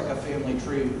almost like a family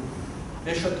tree.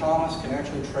 Bishop Thomas can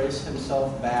actually trace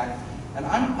himself back, and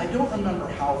I don't remember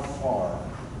how far.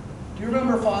 Do you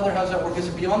remember, Father, how's that work? Is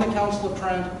it beyond the Council of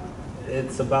Trent?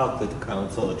 It's about the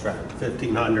Council of Trent,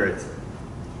 1500s.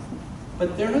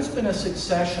 But there has been a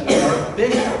succession of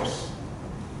bishops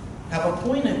have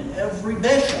appointed every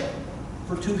bishop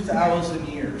for 2,000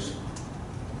 years.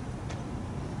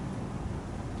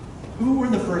 Who were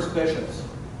the first bishops?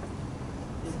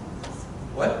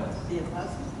 What? The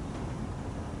apostles.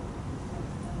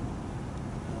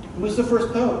 Who was the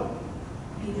first pope?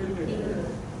 Peter.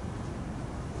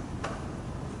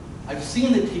 I've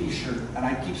seen the t-shirt, and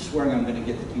I keep swearing I'm going to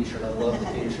get the t-shirt. I love the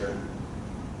t-shirt.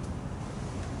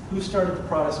 Who started the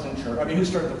Protestant church? I mean, who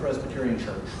started the Presbyterian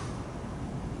church?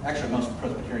 Actually, most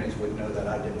Presbyterians would know that.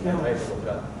 I didn't. I had to look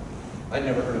up. I'd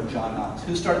never heard of John Knox.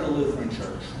 Who started the Lutheran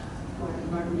church?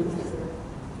 Martin Luther.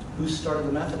 Who started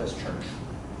the Methodist church?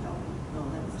 No,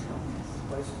 that was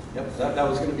Thomas. Yep, that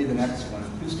was going to be the next one.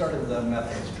 Who started the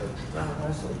Methodist church?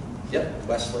 Wesley. Yep,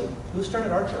 Wesley. Who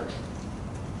started our church?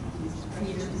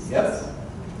 Peter. Yep.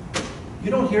 You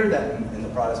don't hear that in the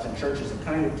Protestant churches. It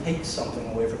kind of takes something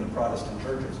away from the Protestant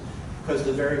churches, because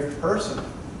the very person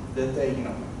that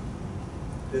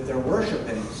that they're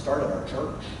worshiping started our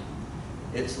church.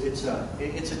 It's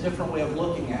a different way of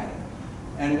looking at it.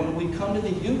 And when we come to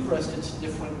the Eucharist, it's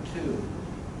different too,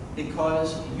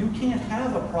 because you can't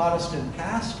have a Protestant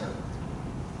pastor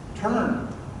turn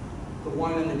the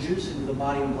wine and the juice into the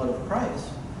body and blood of Christ.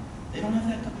 They don't have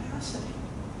that capacity.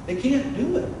 They can't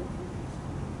do it.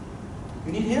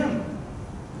 You need him.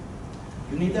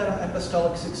 You need that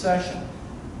apostolic succession.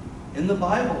 In the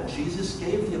Bible, Jesus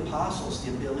gave the apostles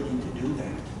the ability to do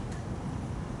that.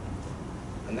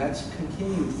 And that's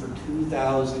continued for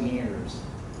 2,000 years.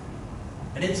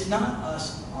 And it's not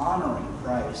us honoring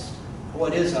Christ.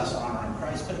 Well, it is us honoring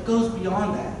Christ, but it goes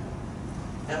beyond that.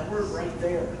 That word right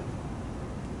there.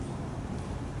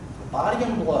 body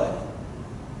and blood.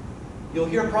 You'll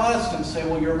hear Protestants say,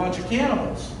 well, you're a bunch of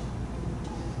cannibals.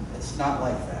 It's not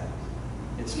like that.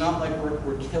 It's not like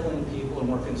we're killing people and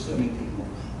we're consuming people.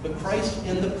 But Christ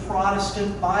in the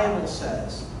Protestant Bible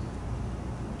says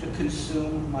to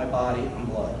consume my body and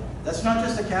blood. That's not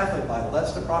just the Catholic Bible,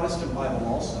 that's the Protestant Bible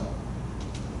also.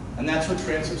 And that's what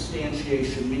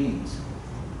transubstantiation means.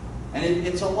 And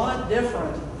it's a lot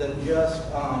different than just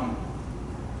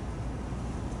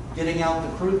getting out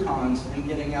the croutons and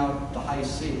getting out the high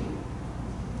C.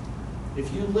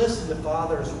 If you listen to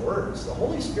Father's words, the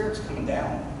Holy Spirit's coming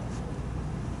down.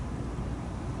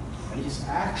 And he's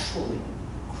actually,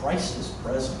 Christ is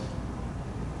present.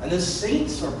 And the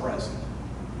saints are present.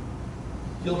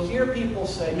 You'll hear people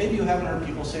say, maybe you haven't heard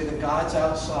people say that God's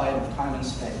outside of time and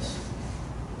space.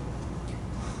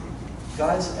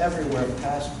 God's everywhere,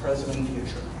 past, present, and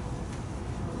future.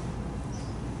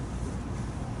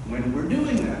 When we're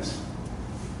doing this,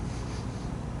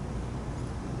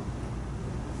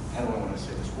 how do I want to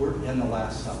say this? We're in the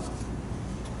Last Supper.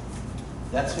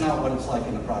 That's not what it's like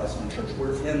in the Protestant church.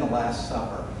 We're in the Last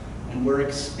Supper, and we're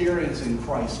experiencing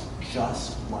Christ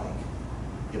just like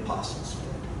the apostles did.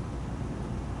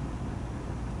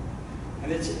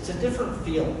 And it's a different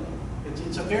feeling.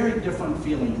 It's a very different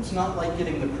feeling. It's not like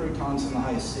getting the croutons in the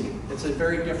high C. It's a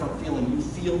very different feeling. You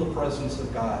feel the presence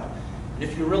of God. And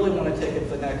if you really want to take it to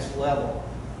the next level,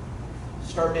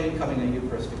 start becoming a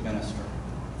Eucharistic minister.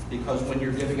 Because when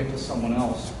you're giving it to someone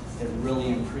else, it really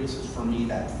increases for me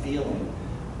that feeling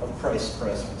of Christ's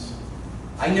presence.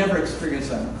 I never experienced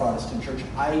that in the Protestant church.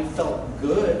 I felt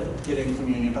good getting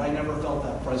communion, but I never felt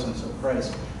that presence of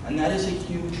Christ. And that is a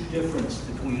huge difference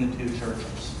between the two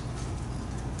churches.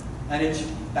 And it's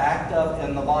backed up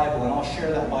in the Bible, and I'll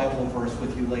share that Bible verse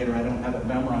with you later. I don't have it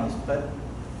memorized, but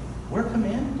we're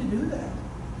commanded to do that.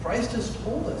 Christ has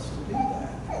told us to do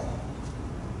that.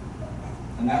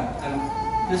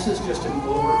 And this is just an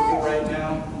overview right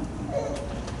now.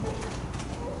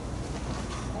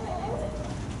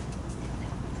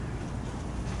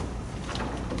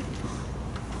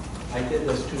 I did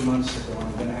this 2 months ago.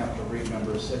 I'm going to have to read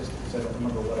number 6 because I don't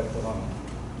remember what I put on.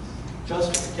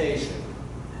 Justification.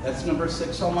 That's number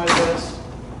 6 on my list.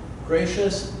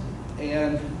 Gracious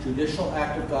and judicial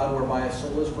act of God whereby a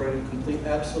soul is granted complete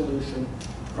absolution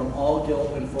from all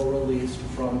guilt and full release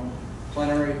from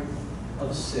plenary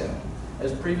of sin.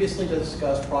 As previously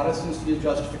discussed, Protestants view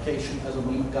justification as a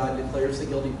moment God declares the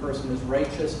guilty person is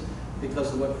righteous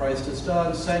because of what Christ has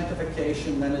done.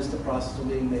 Sanctification then is the process of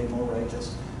being made more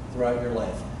righteous throughout your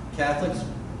life. Catholics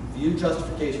view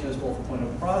justification as both a point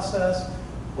of process.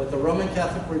 What the Roman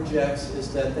Catholic rejects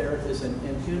is that there is an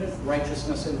imputed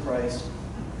righteousness in Christ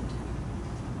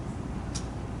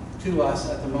to us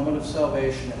at the moment of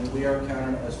salvation, and we are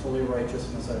counted as fully righteous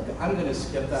in the sight of God. I'm going to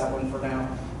skip that one for now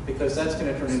because that's going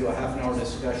to turn into a half-an-hour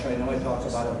discussion. I know I talk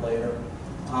about it later.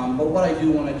 But what I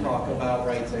do want to talk about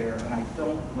right there, and I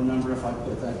don't remember if I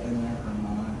put that in there or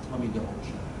not. Let me double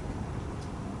check.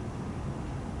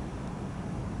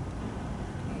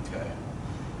 Okay.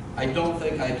 I don't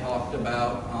think I talked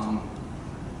about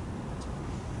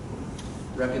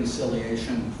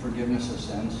reconciliation, forgiveness of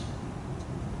sins.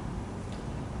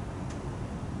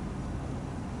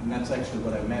 And that's actually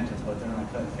what I meant to put there, and I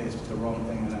cut and pasted the wrong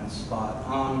thing in that spot.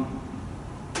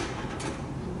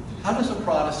 How does a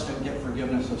Protestant get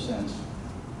forgiveness of sins?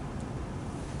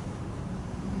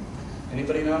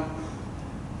 Anybody know?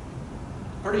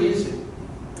 Pretty easy.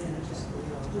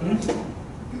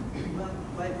 Well,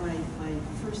 my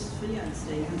first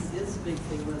fiance, his big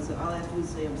thing was all I have to do is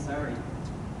say I'm sorry.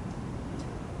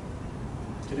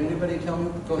 Did anybody tell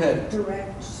me? Go ahead.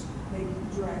 Direct straight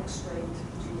to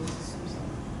Jesus himself.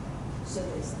 So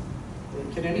they say.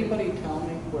 Can anybody tell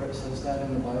me where it says that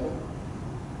in the Bible?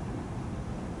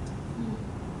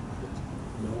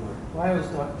 Well, I was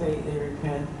taught they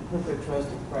repent, put their trust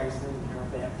in Christ, and are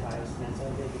baptized, and that's how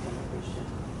they become a Christian.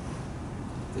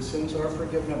 The sins are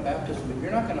forgiven at baptism, but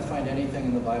you're not going to find anything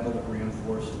in the Bible that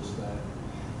reinforces that.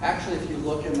 Actually, if you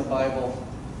look in the Bible,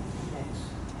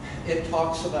 it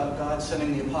talks about God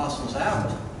sending the apostles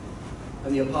out,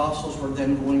 and the apostles were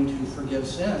then going to forgive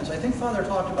sins. I think Father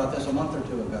talked about this a month or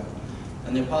 2 ago.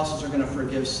 And the apostles are going to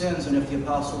forgive sins, and if the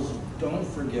apostles don't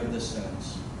forgive the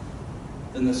sins,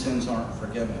 then the sins aren't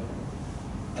forgiven.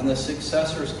 And the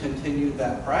successors continued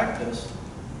that practice,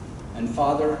 and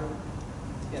Father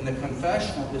in the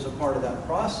confessional is a part of that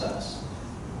process.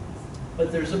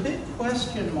 But there's a big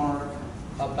question mark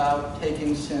about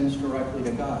taking sins directly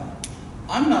to God.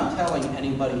 I'm not telling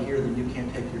anybody here that you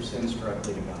can't take your sins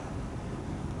directly to God.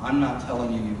 I'm not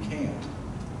telling you can't.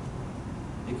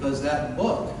 Because that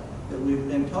book that we've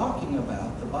been talking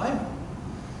about, the Bible,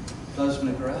 doesn't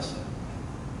address it.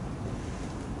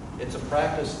 It's a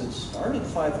practice that started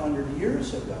 500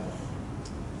 years ago.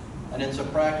 And it's a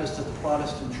practice that the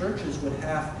Protestant churches would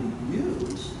have to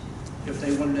use if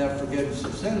they wanted to have forgiveness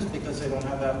of sins, because they don't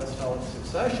have apostolic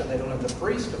succession. They don't have the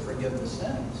priest to forgive the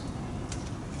sins.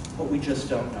 But we just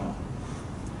don't know.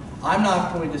 I'm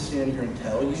not going to stand here and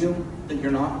tell you that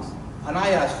you're not. And I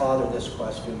asked Father this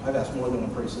question. I've asked more than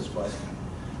one priest this question.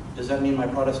 Does that mean my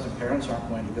Protestant parents aren't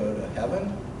going to go to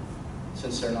heaven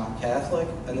since they're not Catholic?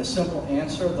 And the simple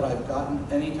answer that I've gotten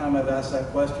anytime I've asked that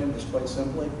question is quite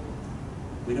simply,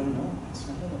 we don't know. It's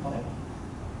not in the Bible.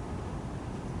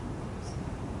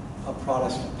 A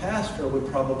Protestant pastor would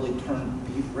probably turn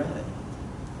beet red.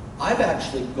 I've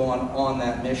actually gone on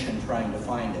that mission trying to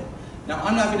find it. Now,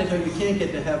 I'm not going to tell you you can't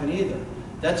get to heaven either.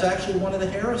 That's actually one of the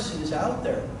heresies out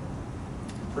there.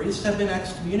 Priests have been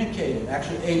excommunicated.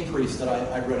 Actually, a priest that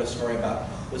I read a story about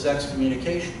was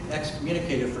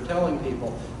excommunicated for telling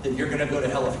people that you're going to go to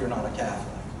hell if you're not a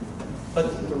Catholic.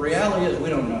 But the reality is we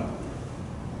don't know.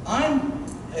 I'm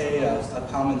a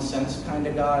common sense kind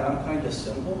of guy. I'm kind of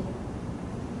simple.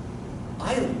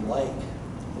 I like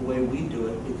the way we do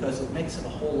it because it makes it a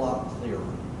whole lot clearer.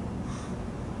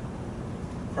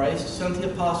 Christ sent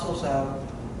the apostles out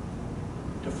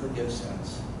to forgive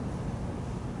sins,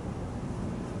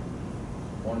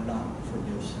 or not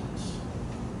forgive sins.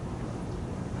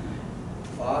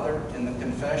 Father, in the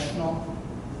confessional,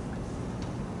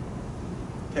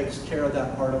 takes care of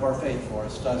that part of our faith for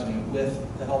us, doesn't he?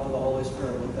 With the help of the Holy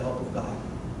Spirit, with the help of God.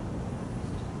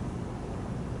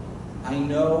 I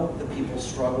know that people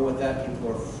struggle with that. People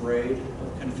are afraid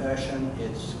of confession.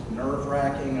 It's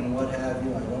nerve-wracking and what have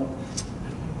you. I don't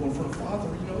go for a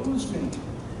father. He knows me.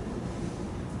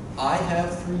 I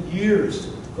have for years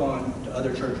gone to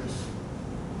other churches.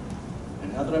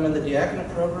 And now that I'm in the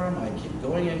diaconate program, I keep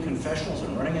going in confessionals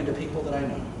and running into people that I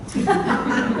know.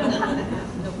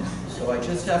 So I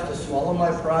just have to swallow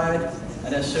my pride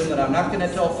and assume that I'm not going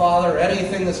to tell Father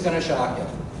anything that's going to shock him.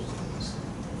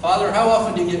 Father, how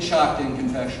often do you get shocked in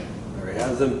confession? There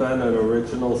hasn't been an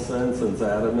original sin since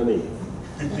Adam and Eve.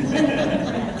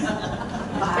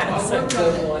 That's a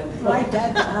good one. My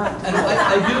dad. And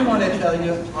I do want to tell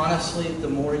you, honestly, the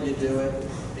more you do it,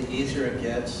 the easier it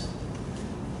gets.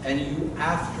 And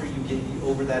after you get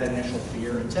over that initial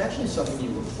fear, it's actually something you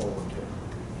look forward to.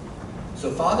 So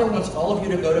Father wants all of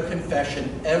you to go to confession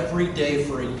every day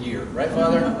for a year. Right,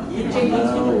 Father?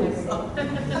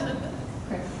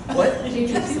 What?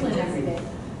 Change your feeling every day.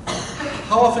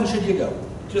 How often should you go?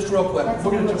 Just real quick. That's a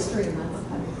We're little gonna extreme.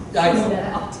 I know.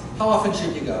 That out. How often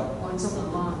should you go? Once a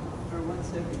month. Or once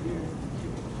every year.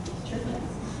 Sure.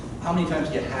 How many times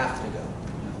do you have to go?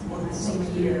 Once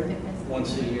a year.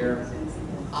 Once a year.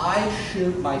 I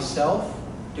shoot myself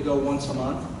to go once a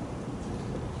month.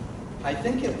 I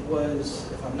think it was,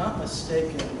 if I'm not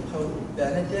mistaken, Pope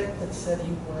Benedict that said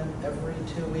he went every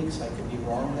 2 weeks. I could be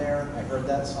wrong there. I heard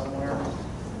that somewhere.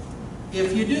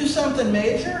 If you do something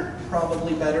major,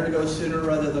 probably better to go sooner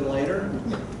rather than later.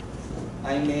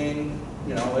 I mean,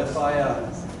 you know, if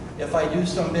I do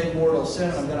some big mortal sin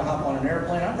and I'm going to hop on an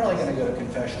airplane, I'm probably going to go to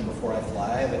confession before I fly.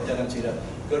 I have a tendency to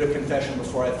go to confession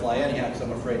before I fly anyhow because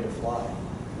I'm afraid to fly.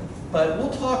 But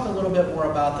we'll talk a little bit more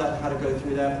about that and how to go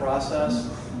through that process.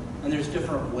 And there's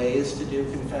different ways to do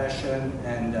confession,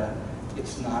 and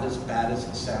it's not as bad as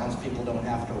it sounds. People don't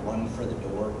have to run for the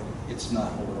door. It's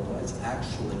not horrible. It's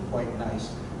actually quite nice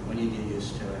when you get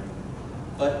used to it.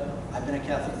 But I've been a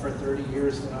Catholic for 30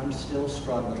 years, and I'm still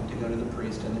struggling to go to the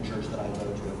priest in the church that I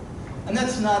go to. And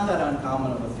that's not that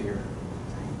uncommon of a fear.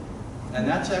 And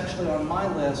that's actually on my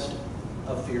list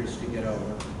of fears to get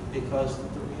over, because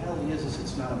the reality is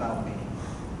it's not about me.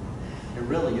 It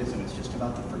really isn't. It's just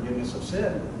about the forgiveness of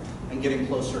sin and getting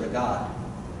closer to God.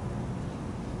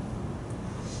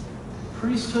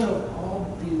 Priesthood of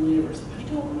all believers. I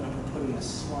don't remember putting a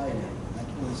slide in. I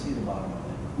can't even see the bottom of it.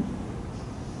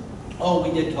 Oh,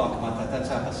 we did talk about that. That's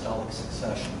apostolic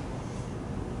succession.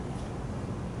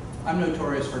 I'm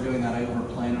notorious for doing that. I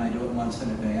overplan and I do it months in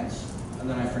advance, and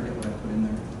then I forget what I put in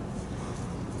there.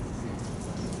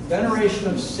 Veneration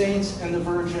of saints and the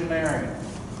Virgin Mary.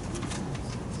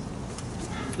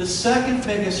 The second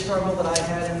biggest struggle that I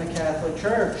had in the Catholic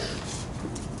Church.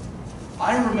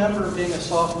 I remember being a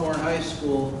sophomore in high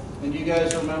school, and you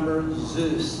guys remember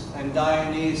Zeus and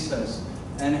Dionysus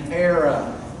and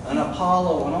Hera and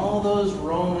Apollo and all those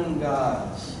Roman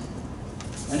gods.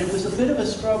 And it was a bit of a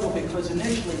struggle because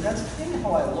initially that's kind of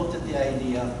how I looked at the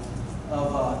idea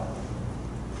of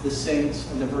the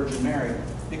saints and the Virgin Mary.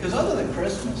 Because other than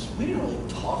Christmas, we didn't really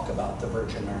talk about the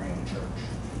Virgin Mary in church.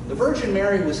 The Virgin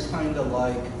Mary was kind of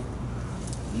like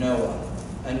Noah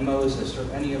and Moses or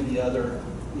any of the other,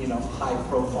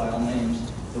 high-profile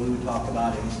names that we would talk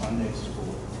about in Sunday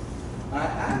school. I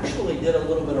actually did a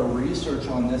little bit of research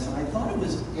on this, and I thought it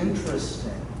was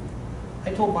interesting.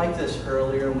 I told Mike this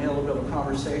earlier, and we had a little bit of a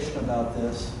conversation about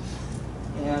this.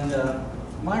 And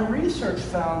my research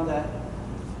found that,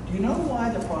 do you know why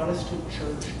the Protestant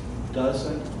church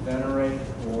doesn't venerate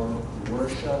or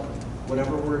worship,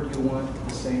 whatever word you want,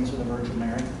 the saints of the Virgin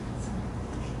Mary?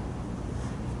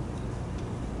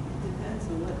 Depends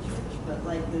on what church, but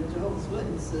like the Jehovah's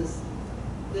Witnesses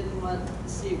didn't want to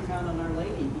see a crown on Our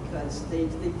Lady because they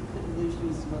couldn't believe she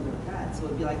was the Mother of God, so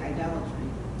it'd be like idolatry.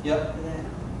 Yep. For that.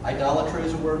 Idolatry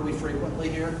is a word we frequently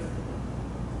hear.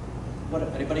 What?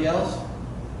 Anybody else?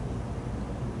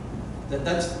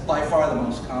 That's by far the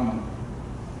most common.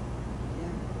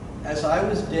 Yeah. As I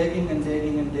was digging and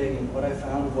digging and digging, what I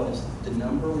found was the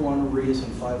number one reason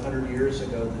 500 years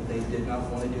ago that they did not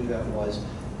want to do that was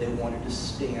they wanted to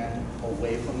stand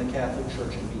away from the Catholic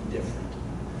Church and be different.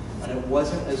 And it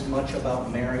wasn't as much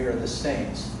about Mary or the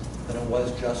saints than it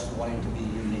was just wanting to be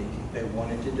unique. They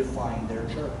wanted to define their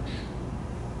church.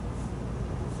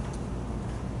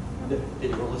 Did he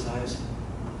roll his eyes?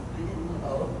 I didn't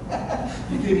look. Oh,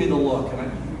 you gave me the look,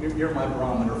 and you're my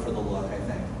barometer for the look, I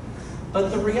think. But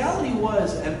the reality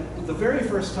was, and the very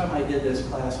first time I did this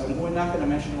class, I'm not going to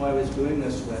mention who I was doing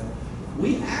this with,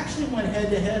 we actually went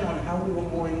head-to-head on how we were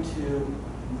going to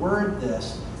word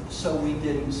this so we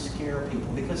didn't scare people,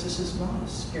 because this is not a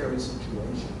scary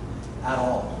situation at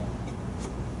all.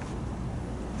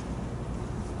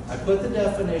 I put the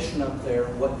definition up there,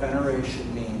 what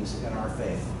veneration means in our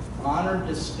faith. Honor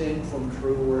distinct from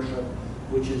true worship,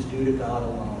 which is due to God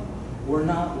alone. We're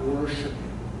not worshiping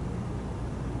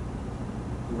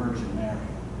the Virgin Mary.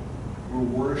 We're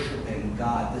worshiping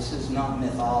God. This is not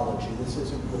mythology. This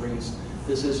isn't Greece.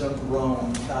 This isn't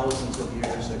Rome thousands of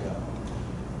years ago.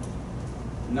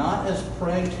 Not as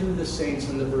praying to the saints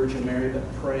and the Virgin Mary,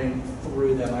 but praying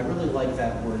through them. I really like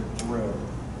that word, through.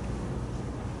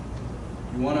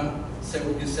 You want to say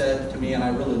what you said to me, and I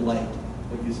really liked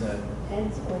what you said.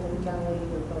 Ed's or the young lady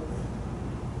or both.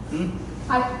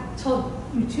 Hmm? I told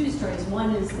you two stories.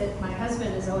 One is that my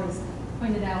husband has always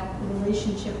pointed out the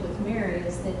relationship with Mary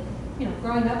is that,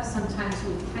 growing up, sometimes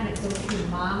we kind of go through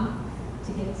mom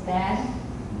to get dad.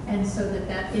 And so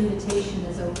that invitation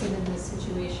is open in this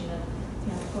situation of,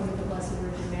 going to the Blessed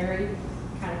Virgin Mary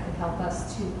kind of can help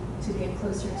us to get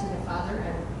closer to the Father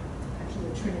and actually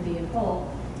the Trinity in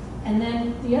whole. And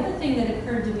then the other thing that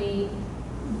occurred to me,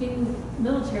 being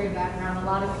military background, a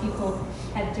lot of people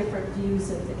had different views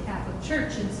of the Catholic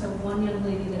Church. And so one young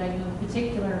lady that I knew in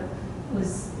particular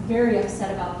was very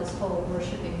upset about this whole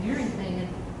worshiping Mary thing.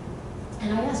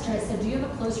 And I asked her, I said, do you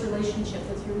have a close relationship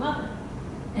with your mother?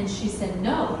 And she said,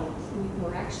 no,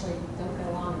 we actually don't get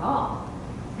along at all.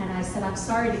 And I said, I'm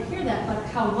sorry to hear that, but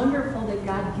how wonderful that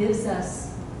God gives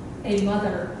us a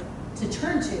mother to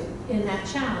turn to in that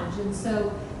challenge. And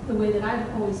so the way that I've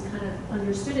always kind of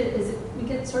understood it is that we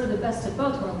get sort of the best of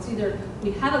both worlds. Either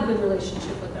we have a good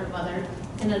relationship with our mother,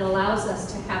 and it allows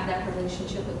us to have that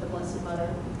relationship with the Blessed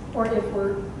Mother, or if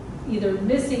we're either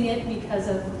missing it because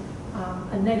of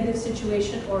a negative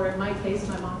situation, or in my case,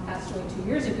 my mom passed away 2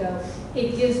 years ago,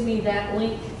 it gives me that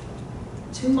link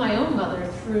to my own mother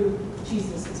through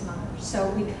Jesus' mother. So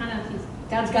we kind of,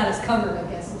 God's got us covered, I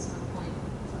guess, is my point.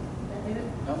 Is that David?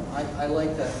 No, I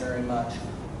like that very much.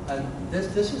 And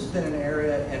this has been an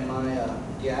area in my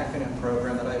diaconate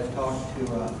program that I've talked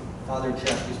to Father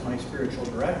Jeff, he's my spiritual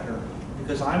director,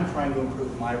 because I'm trying to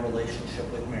improve my relationship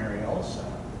with Mary also.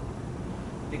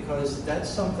 Because that's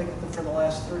something that for the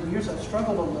last 30 years I've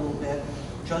struggled a little bit,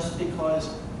 just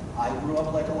because I grew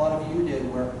up like a lot of you did,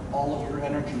 where all of your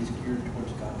energy is geared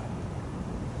towards God.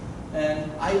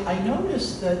 And I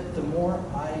noticed that the more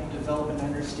I develop an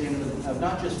understanding of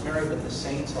not just Mary, but the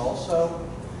saints also,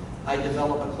 I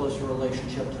develop a closer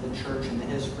relationship to the church and the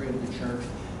history of the church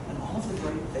and all of the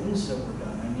great things that were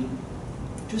done. I mean,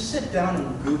 just sit down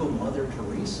and Google Mother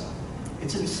Teresa.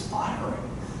 It's inspiring.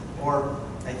 Or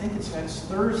I think it's next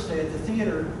Thursday at the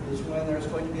theater is when there's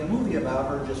going to be a movie about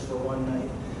her just for one night.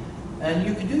 And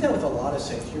you can do that with a lot of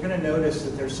saints. You're going to notice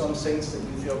that there's some saints that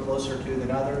you feel closer to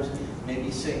than others. Maybe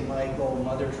St. Michael,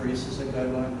 Mother Teresa's a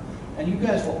good one. And you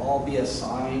guys will all be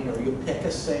assigned, or you pick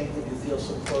a saint that you feel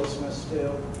some closeness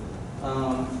to.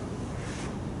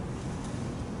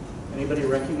 Anybody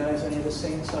recognize any of the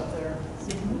saints up there?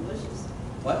 St. Aloysius.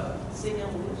 What? St.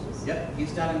 Aloysius. Yep,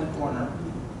 he's down in the corner.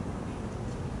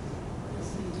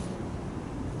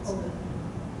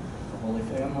 The Holy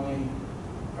Family,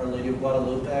 Our Lady of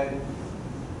Guadalupe.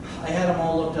 I had them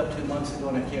all looked up 2 months ago,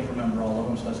 and I can't remember all of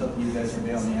them, so I was hoping you guys would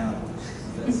bail me out.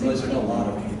 Those are a lot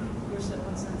of people. Where's that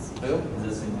one sense? Who? Is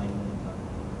this in like,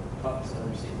 Pups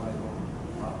never see Bible.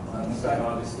 Okay.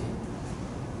 Augustine.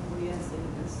 Oh, yes, it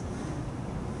is.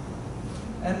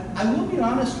 And I will be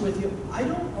honest with you, I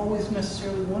don't always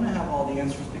necessarily want to have all the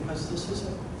answers because this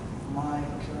isn't my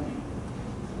journey.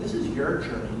 This is your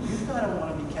journey. You've got to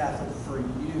want to be Catholic for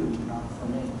you, not for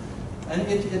me. And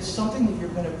it's something that you're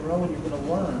going to grow and you're going to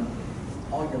learn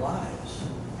all your lives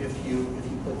if you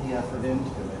put the effort into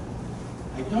it.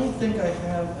 I don't think I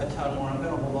have a ton more. I'm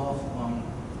going to hold off on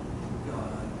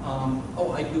God.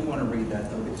 Oh, I do want to read that,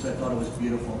 though, because I thought it was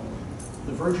beautiful.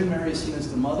 The Virgin Mary is seen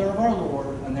as the mother of our Lord,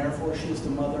 and therefore she is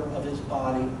the mother of his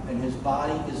body, and his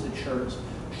body is the church,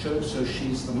 so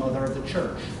she's the mother of the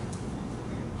church.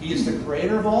 He is the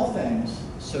creator of all things,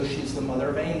 so she's the mother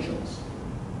of angels.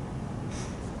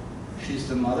 She's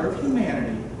the mother of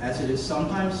humanity, as it is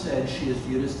sometimes said she is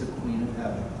viewed as the queen of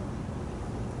heaven.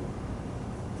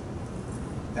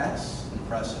 That's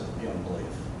impressive beyond belief.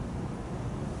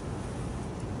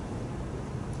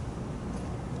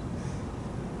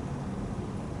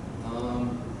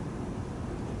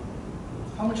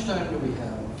 How much time do we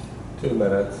have? 2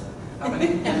 minutes. How many?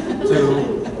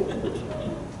 2.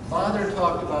 Father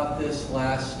talked about this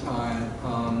last time.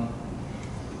 I'm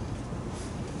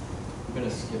going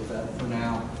to skip that for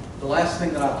now. The last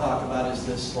thing that I'll talk about is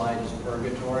this slide is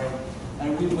purgatory.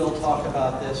 And we will talk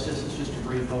about this. This is just a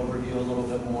brief overview, a little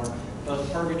bit more. But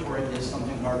purgatory is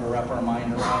something hard to wrap our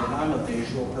mind around. And I'm a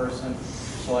visual person,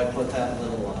 so I put that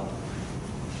little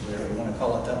there. You want to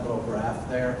call it that little graph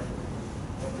there.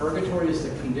 Purgatory is the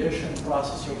condition,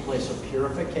 process, or place of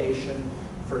purification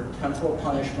for temporal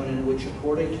punishment in which,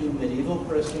 according to medieval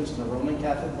Christians and the Roman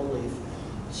Catholic belief,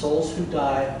 souls who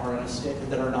die are in a state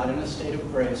that are not in a state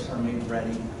of grace are made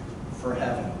ready for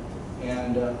heaven.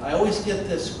 And I always get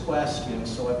this question,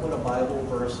 so I put a Bible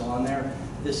verse on there.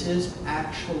 This is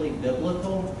actually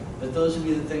biblical, but those of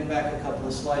you that think back a couple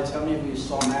of slides, how many of you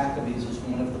saw Maccabees as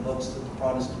one of the books that the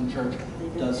Protestant Church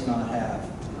does not have?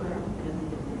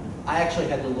 I actually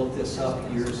had to look this up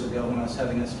years ago when I was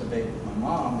having this debate with my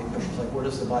mom because she's like, where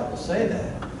does the Bible say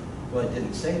that? Well, it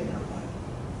didn't say it in our Bible.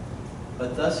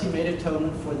 But thus he made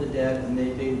atonement for the dead and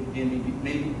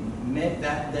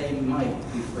that they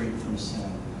might be freed from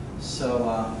sin. So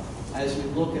as we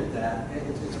look at that,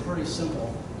 it's a pretty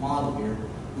simple model here.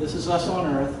 This is us on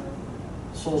earth.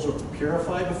 Souls are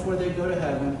purified before they go to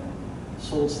heaven.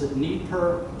 Souls that need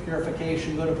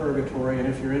purification go to purgatory, and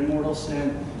if you're in mortal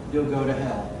sin, you'll go to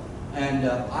hell. And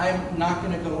I'm not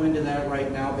going to go into that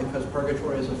right now because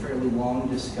purgatory is a fairly long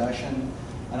discussion,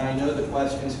 and I know the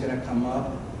question's going to come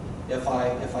up if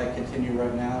I continue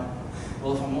right now.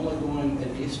 Well, if I'm only going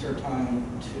at Easter time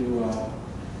to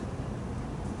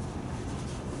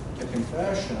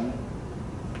confession,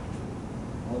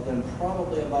 well then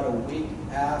probably about a week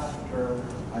after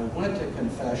I went to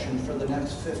confession, for the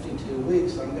next 52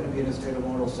 weeks, I'm going to be in a state of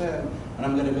mortal sin, and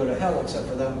I'm going to go to hell except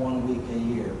for that 1 week a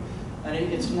year. And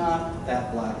it's not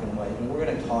that black and white, and we're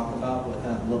going to talk about what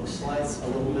that looks like a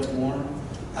little bit more.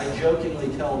 I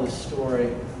jokingly tell the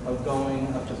story of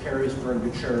going up to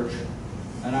Perrysburg to church,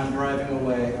 and I'm driving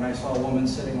away, and I saw a woman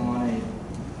sitting on a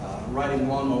riding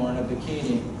lawnmower in a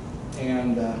bikini,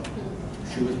 and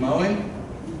she was mowing,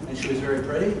 and she was very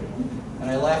pretty,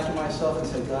 and I laughed to myself and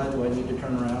said, God, do I need to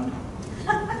turn around?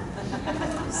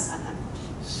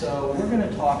 So we're going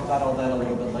to talk about all that a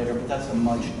little bit later, but that's a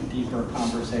much deeper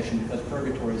conversation because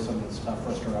purgatory is something that's tough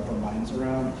for us to wrap our minds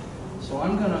around. So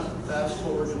I'm going to fast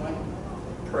forward to my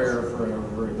prayer for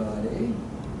everybody.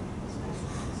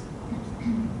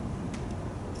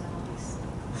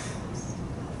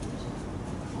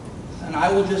 And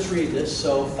I will just read this.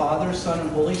 So, Father, Son, and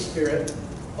Holy Spirit,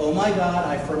 oh my God,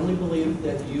 I firmly believe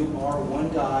that you are one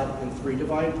God in 3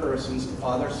 divine persons, the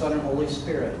Father, Son, and Holy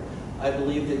Spirit. I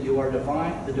believe that you are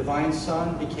divine. The divine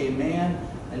Son became man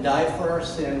and died for our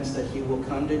sins, that he will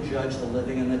come to judge the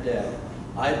living and the dead.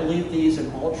 I believe these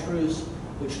and all truths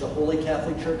which the Holy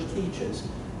Catholic Church teaches,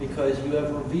 because you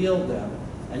have revealed them,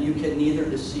 and you can neither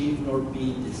deceive nor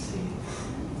be deceived.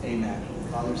 Amen.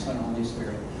 Father, Son, and Holy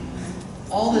Spirit.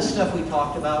 All this stuff we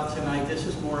talked about tonight, this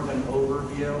is more of an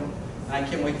overview. And I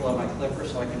can't wait to have my clicker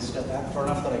so I can step back far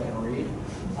enough that I can read.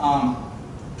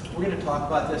 We're going to talk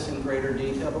about this in greater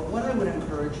detail, but what I would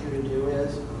encourage you to do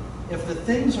is, if the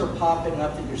things are popping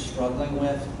up that you're struggling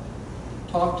with,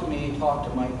 talk to me, talk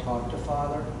to Mike, talk to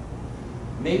Father.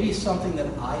 Maybe something that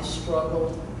I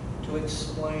struggle to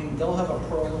explain, they'll have a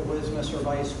pearl of wisdom or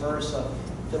vice versa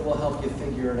that will help you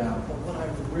figure it out. But what I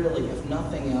really, if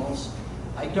nothing else,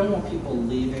 I don't want people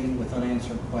leaving with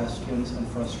unanswered questions and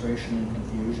frustration and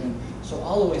confusion. So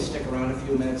I'll always stick around a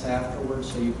few minutes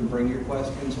afterwards so you can bring your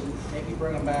questions and maybe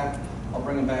bring them back. I'll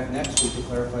bring them back next week to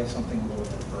clarify something a little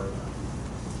bit further.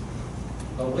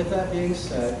 But with that being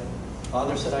said,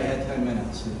 Father said I had 10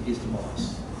 minutes, and he's the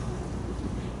boss.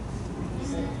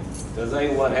 Does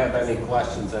anyone have any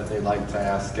questions that they'd like to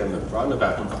ask him in front of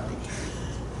everybody?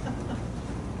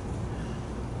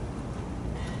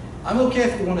 I'm okay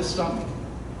if you want to stump me,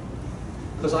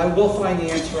 because I will find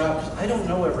the answer out, because I don't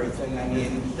know everything. I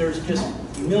mean, there's just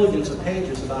millions of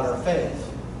pages about our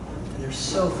faith, and they're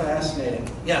so fascinating.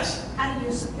 Yes? How do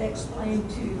you explain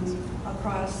to a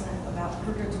Protestant about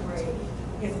purgatory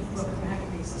if the book of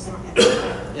Maccabees is not in the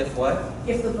Bible? If what?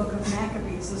 If the book of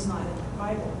Maccabees is not in the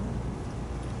Bible.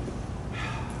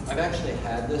 I've actually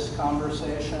had this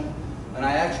conversation, and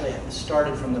I actually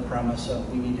started from the premise of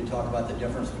we need to talk about the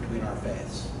difference between our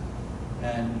faiths.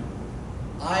 And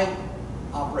I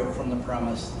operate from the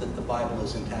premise that the Bible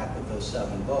is intact with those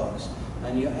 7 books.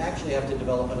 And you actually have to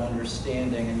develop an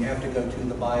understanding, and you have to go to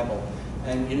the Bible.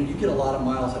 And you get a lot of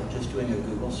miles out of just doing a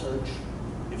Google search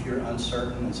if you're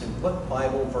uncertain and say, what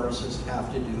Bible verses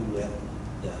have to do with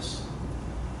this?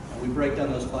 And we break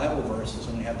down those Bible verses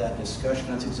and we have that discussion.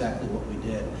 That's exactly what we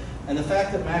did. And the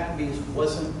fact that Maccabees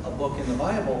wasn't a book in the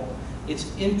Bible,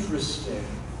 it's interesting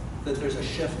that there's a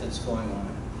shift that's going on.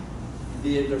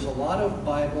 There's a lot of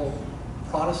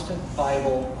Protestant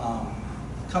Bible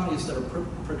companies that are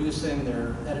producing,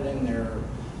 they're editing, they're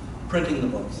printing the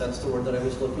books. That's the word that I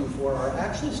was looking for, are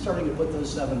actually starting to put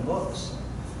those 7 books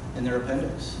in their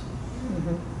appendix.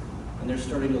 And they're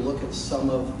starting to look at some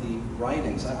of the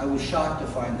writings. I was shocked to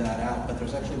find that out, but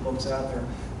there's actually books out there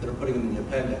that are putting them in the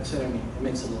appendix. And I mean, it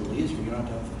makes it a little easier. You don't have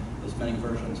to have as many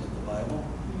versions of the Bible.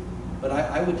 But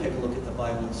I would take a look at the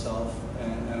Bible itself,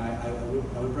 and I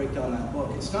would break down that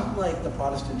book. It's not like the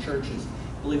Protestant churches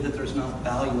believe that there's not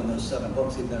value in those 7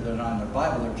 books, even though they're not in their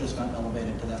Bible. They're just not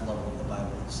elevated to that level of the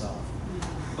Bible itself.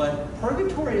 But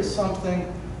purgatory is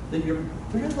something that you're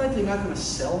very likely not going to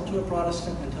sell to a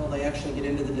Protestant until they actually get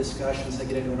into the discussions, they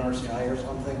get into an RCI or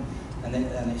something, and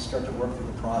they start to work through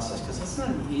the process, because it's not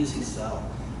an easy sell.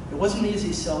 It wasn't an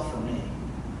easy sell for me.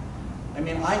 I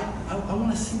mean, I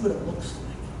want to see what it looks like.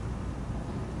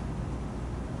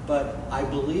 But I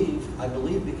believe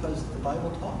because the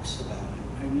Bible talks about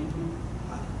it. I mean,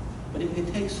 but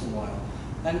it takes a while.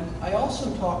 And I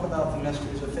also talk about the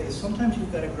mysteries of faith. Sometimes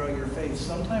you've got to grow your faith.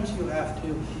 Sometimes you have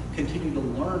to continue to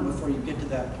learn before you get to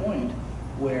that point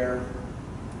where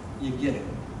you get it.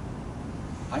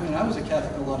 I mean, I was a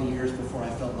Catholic a lot of years before I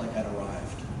felt like I'd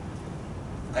arrived.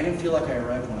 I didn't feel like I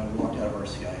arrived when I walked out of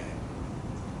RCIA.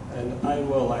 And I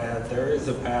will add, there is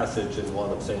a passage in one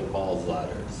of St. Paul's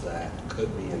letters that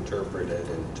could be interpreted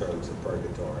in terms of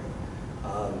purgatory.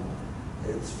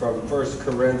 It's from 1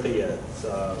 Corinthians.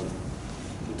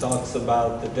 He talks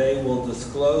about the day will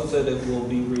disclose it, it will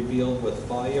be revealed with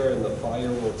fire, and the fire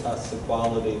will test the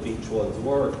quality of each one's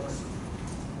works.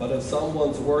 But if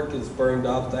someone's work is burned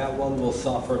up, that one will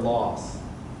suffer loss.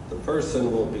 The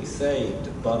person will be saved,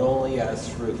 but only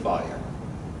as through fire.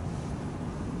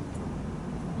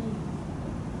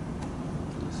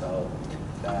 So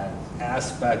that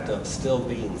aspect of still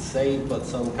being saved, but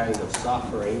some kind of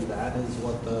suffering, that is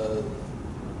what the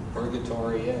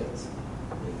purgatory is.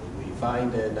 We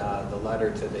find in the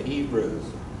letter to the Hebrews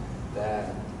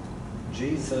that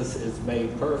Jesus is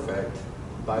made perfect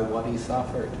by what he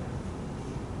suffered.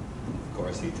 Of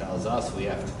course, he tells us we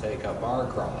have to take up our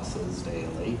crosses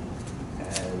daily,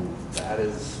 and that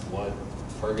is what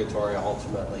purgatory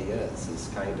ultimately is, this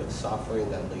kind of suffering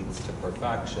that leads to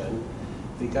perfection,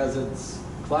 because it's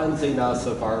cleansing us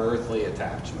of our earthly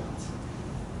attachments.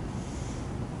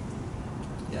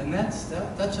 Yeah, and that's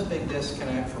a big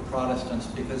disconnect for Protestants,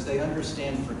 because they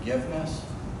understand forgiveness,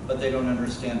 but they don't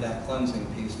understand that cleansing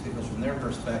piece, because from their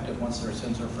perspective, once their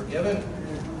sins are forgiven,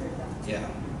 yeah,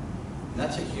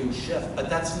 that's a huge shift. But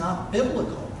that's not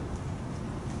biblical.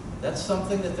 That's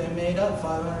something that they made up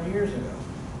 500 years ago.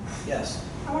 Yes?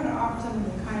 I want to offer something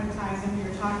that kind of ties in.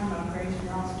 You're talking about grace, and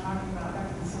you're also talking about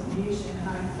reconciliation. And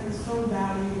I so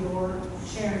value your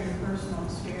sharing your personal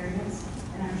experience,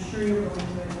 and I'm sure you'll go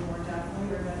into it in more depth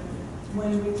later. But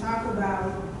when we talk about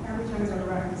every time we go to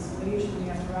reconciliation, we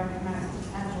have to recognize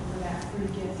the potential for that free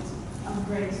gift of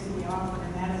grace to be offered,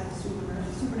 and that is the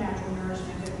supernatural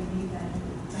nourishment that we need then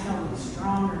to help us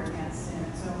stronger against sin.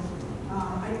 So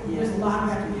there's a lot of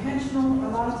apprehension a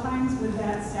lot of times with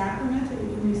that sacrament that you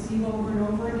can receive over and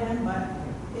over again, but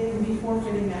it would be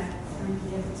forfeiting that free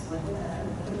gift, the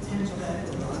potential that it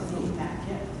is to need that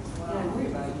gift as well. I agree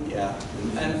about you. Yeah,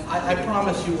 and I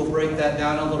promise you we'll break that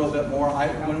down a little bit more.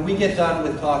 When we get done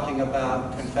with talking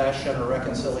about confession or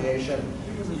reconciliation,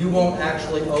 you won't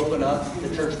actually open up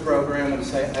the church program and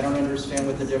say, I don't understand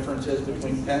what the difference is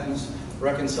between penance,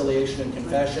 reconciliation, and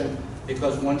confession,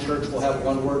 because one church will have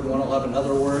one word, one will have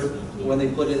another word when they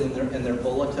put it in their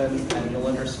bulletin, and you'll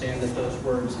understand that those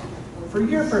words, for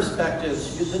your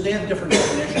perspectives, they have different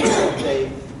definitions.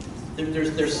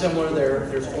 They're similar,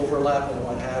 there's overlap and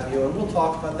what have you, and we'll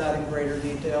talk about that in greater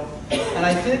detail. And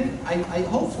I think,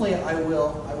 hopefully I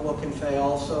will convey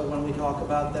also when we talk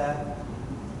about that,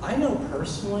 I know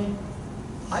personally,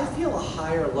 I feel a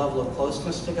higher level of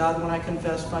closeness to God when I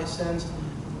confess my sins.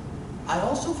 I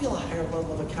also feel a higher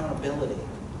level of accountability.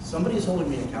 Somebody's holding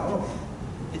me accountable.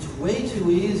 It's way too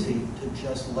easy to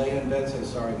just lay in bed and say,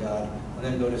 sorry God, and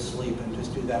then go to sleep and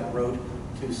just do that rote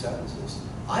 2 sentences.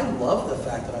 I love the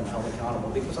fact that I'm held accountable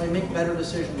because I make better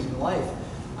decisions in life.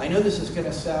 I know this is going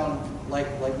to sound like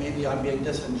maybe I'm being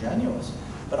disingenuous,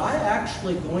 but I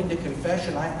actually, going to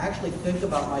confession, I actually think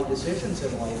about my decisions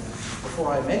in life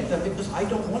before I make them because I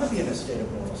don't want to be in a state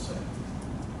of mortal sin.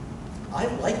 I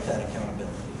like that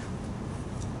accountability.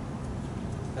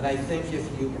 And I think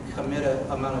if you commit an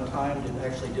amount of time to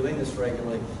actually doing this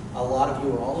regularly, a lot of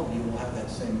you or all of you will have that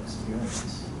same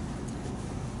experience.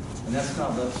 And that's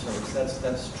not lip service,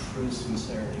 that's true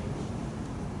sincerity.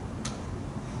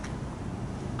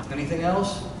 Anything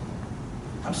else?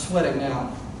 I'm sweating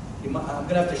now. I'm going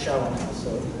to have to shower now,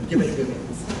 so give it to me.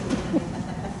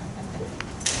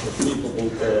 If people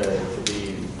need to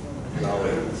be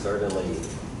going, certainly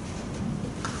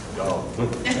go.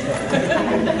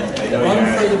 I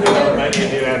know many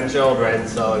of you have children,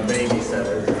 so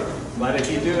babysitters. But if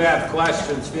you do have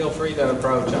questions, feel free to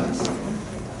approach us.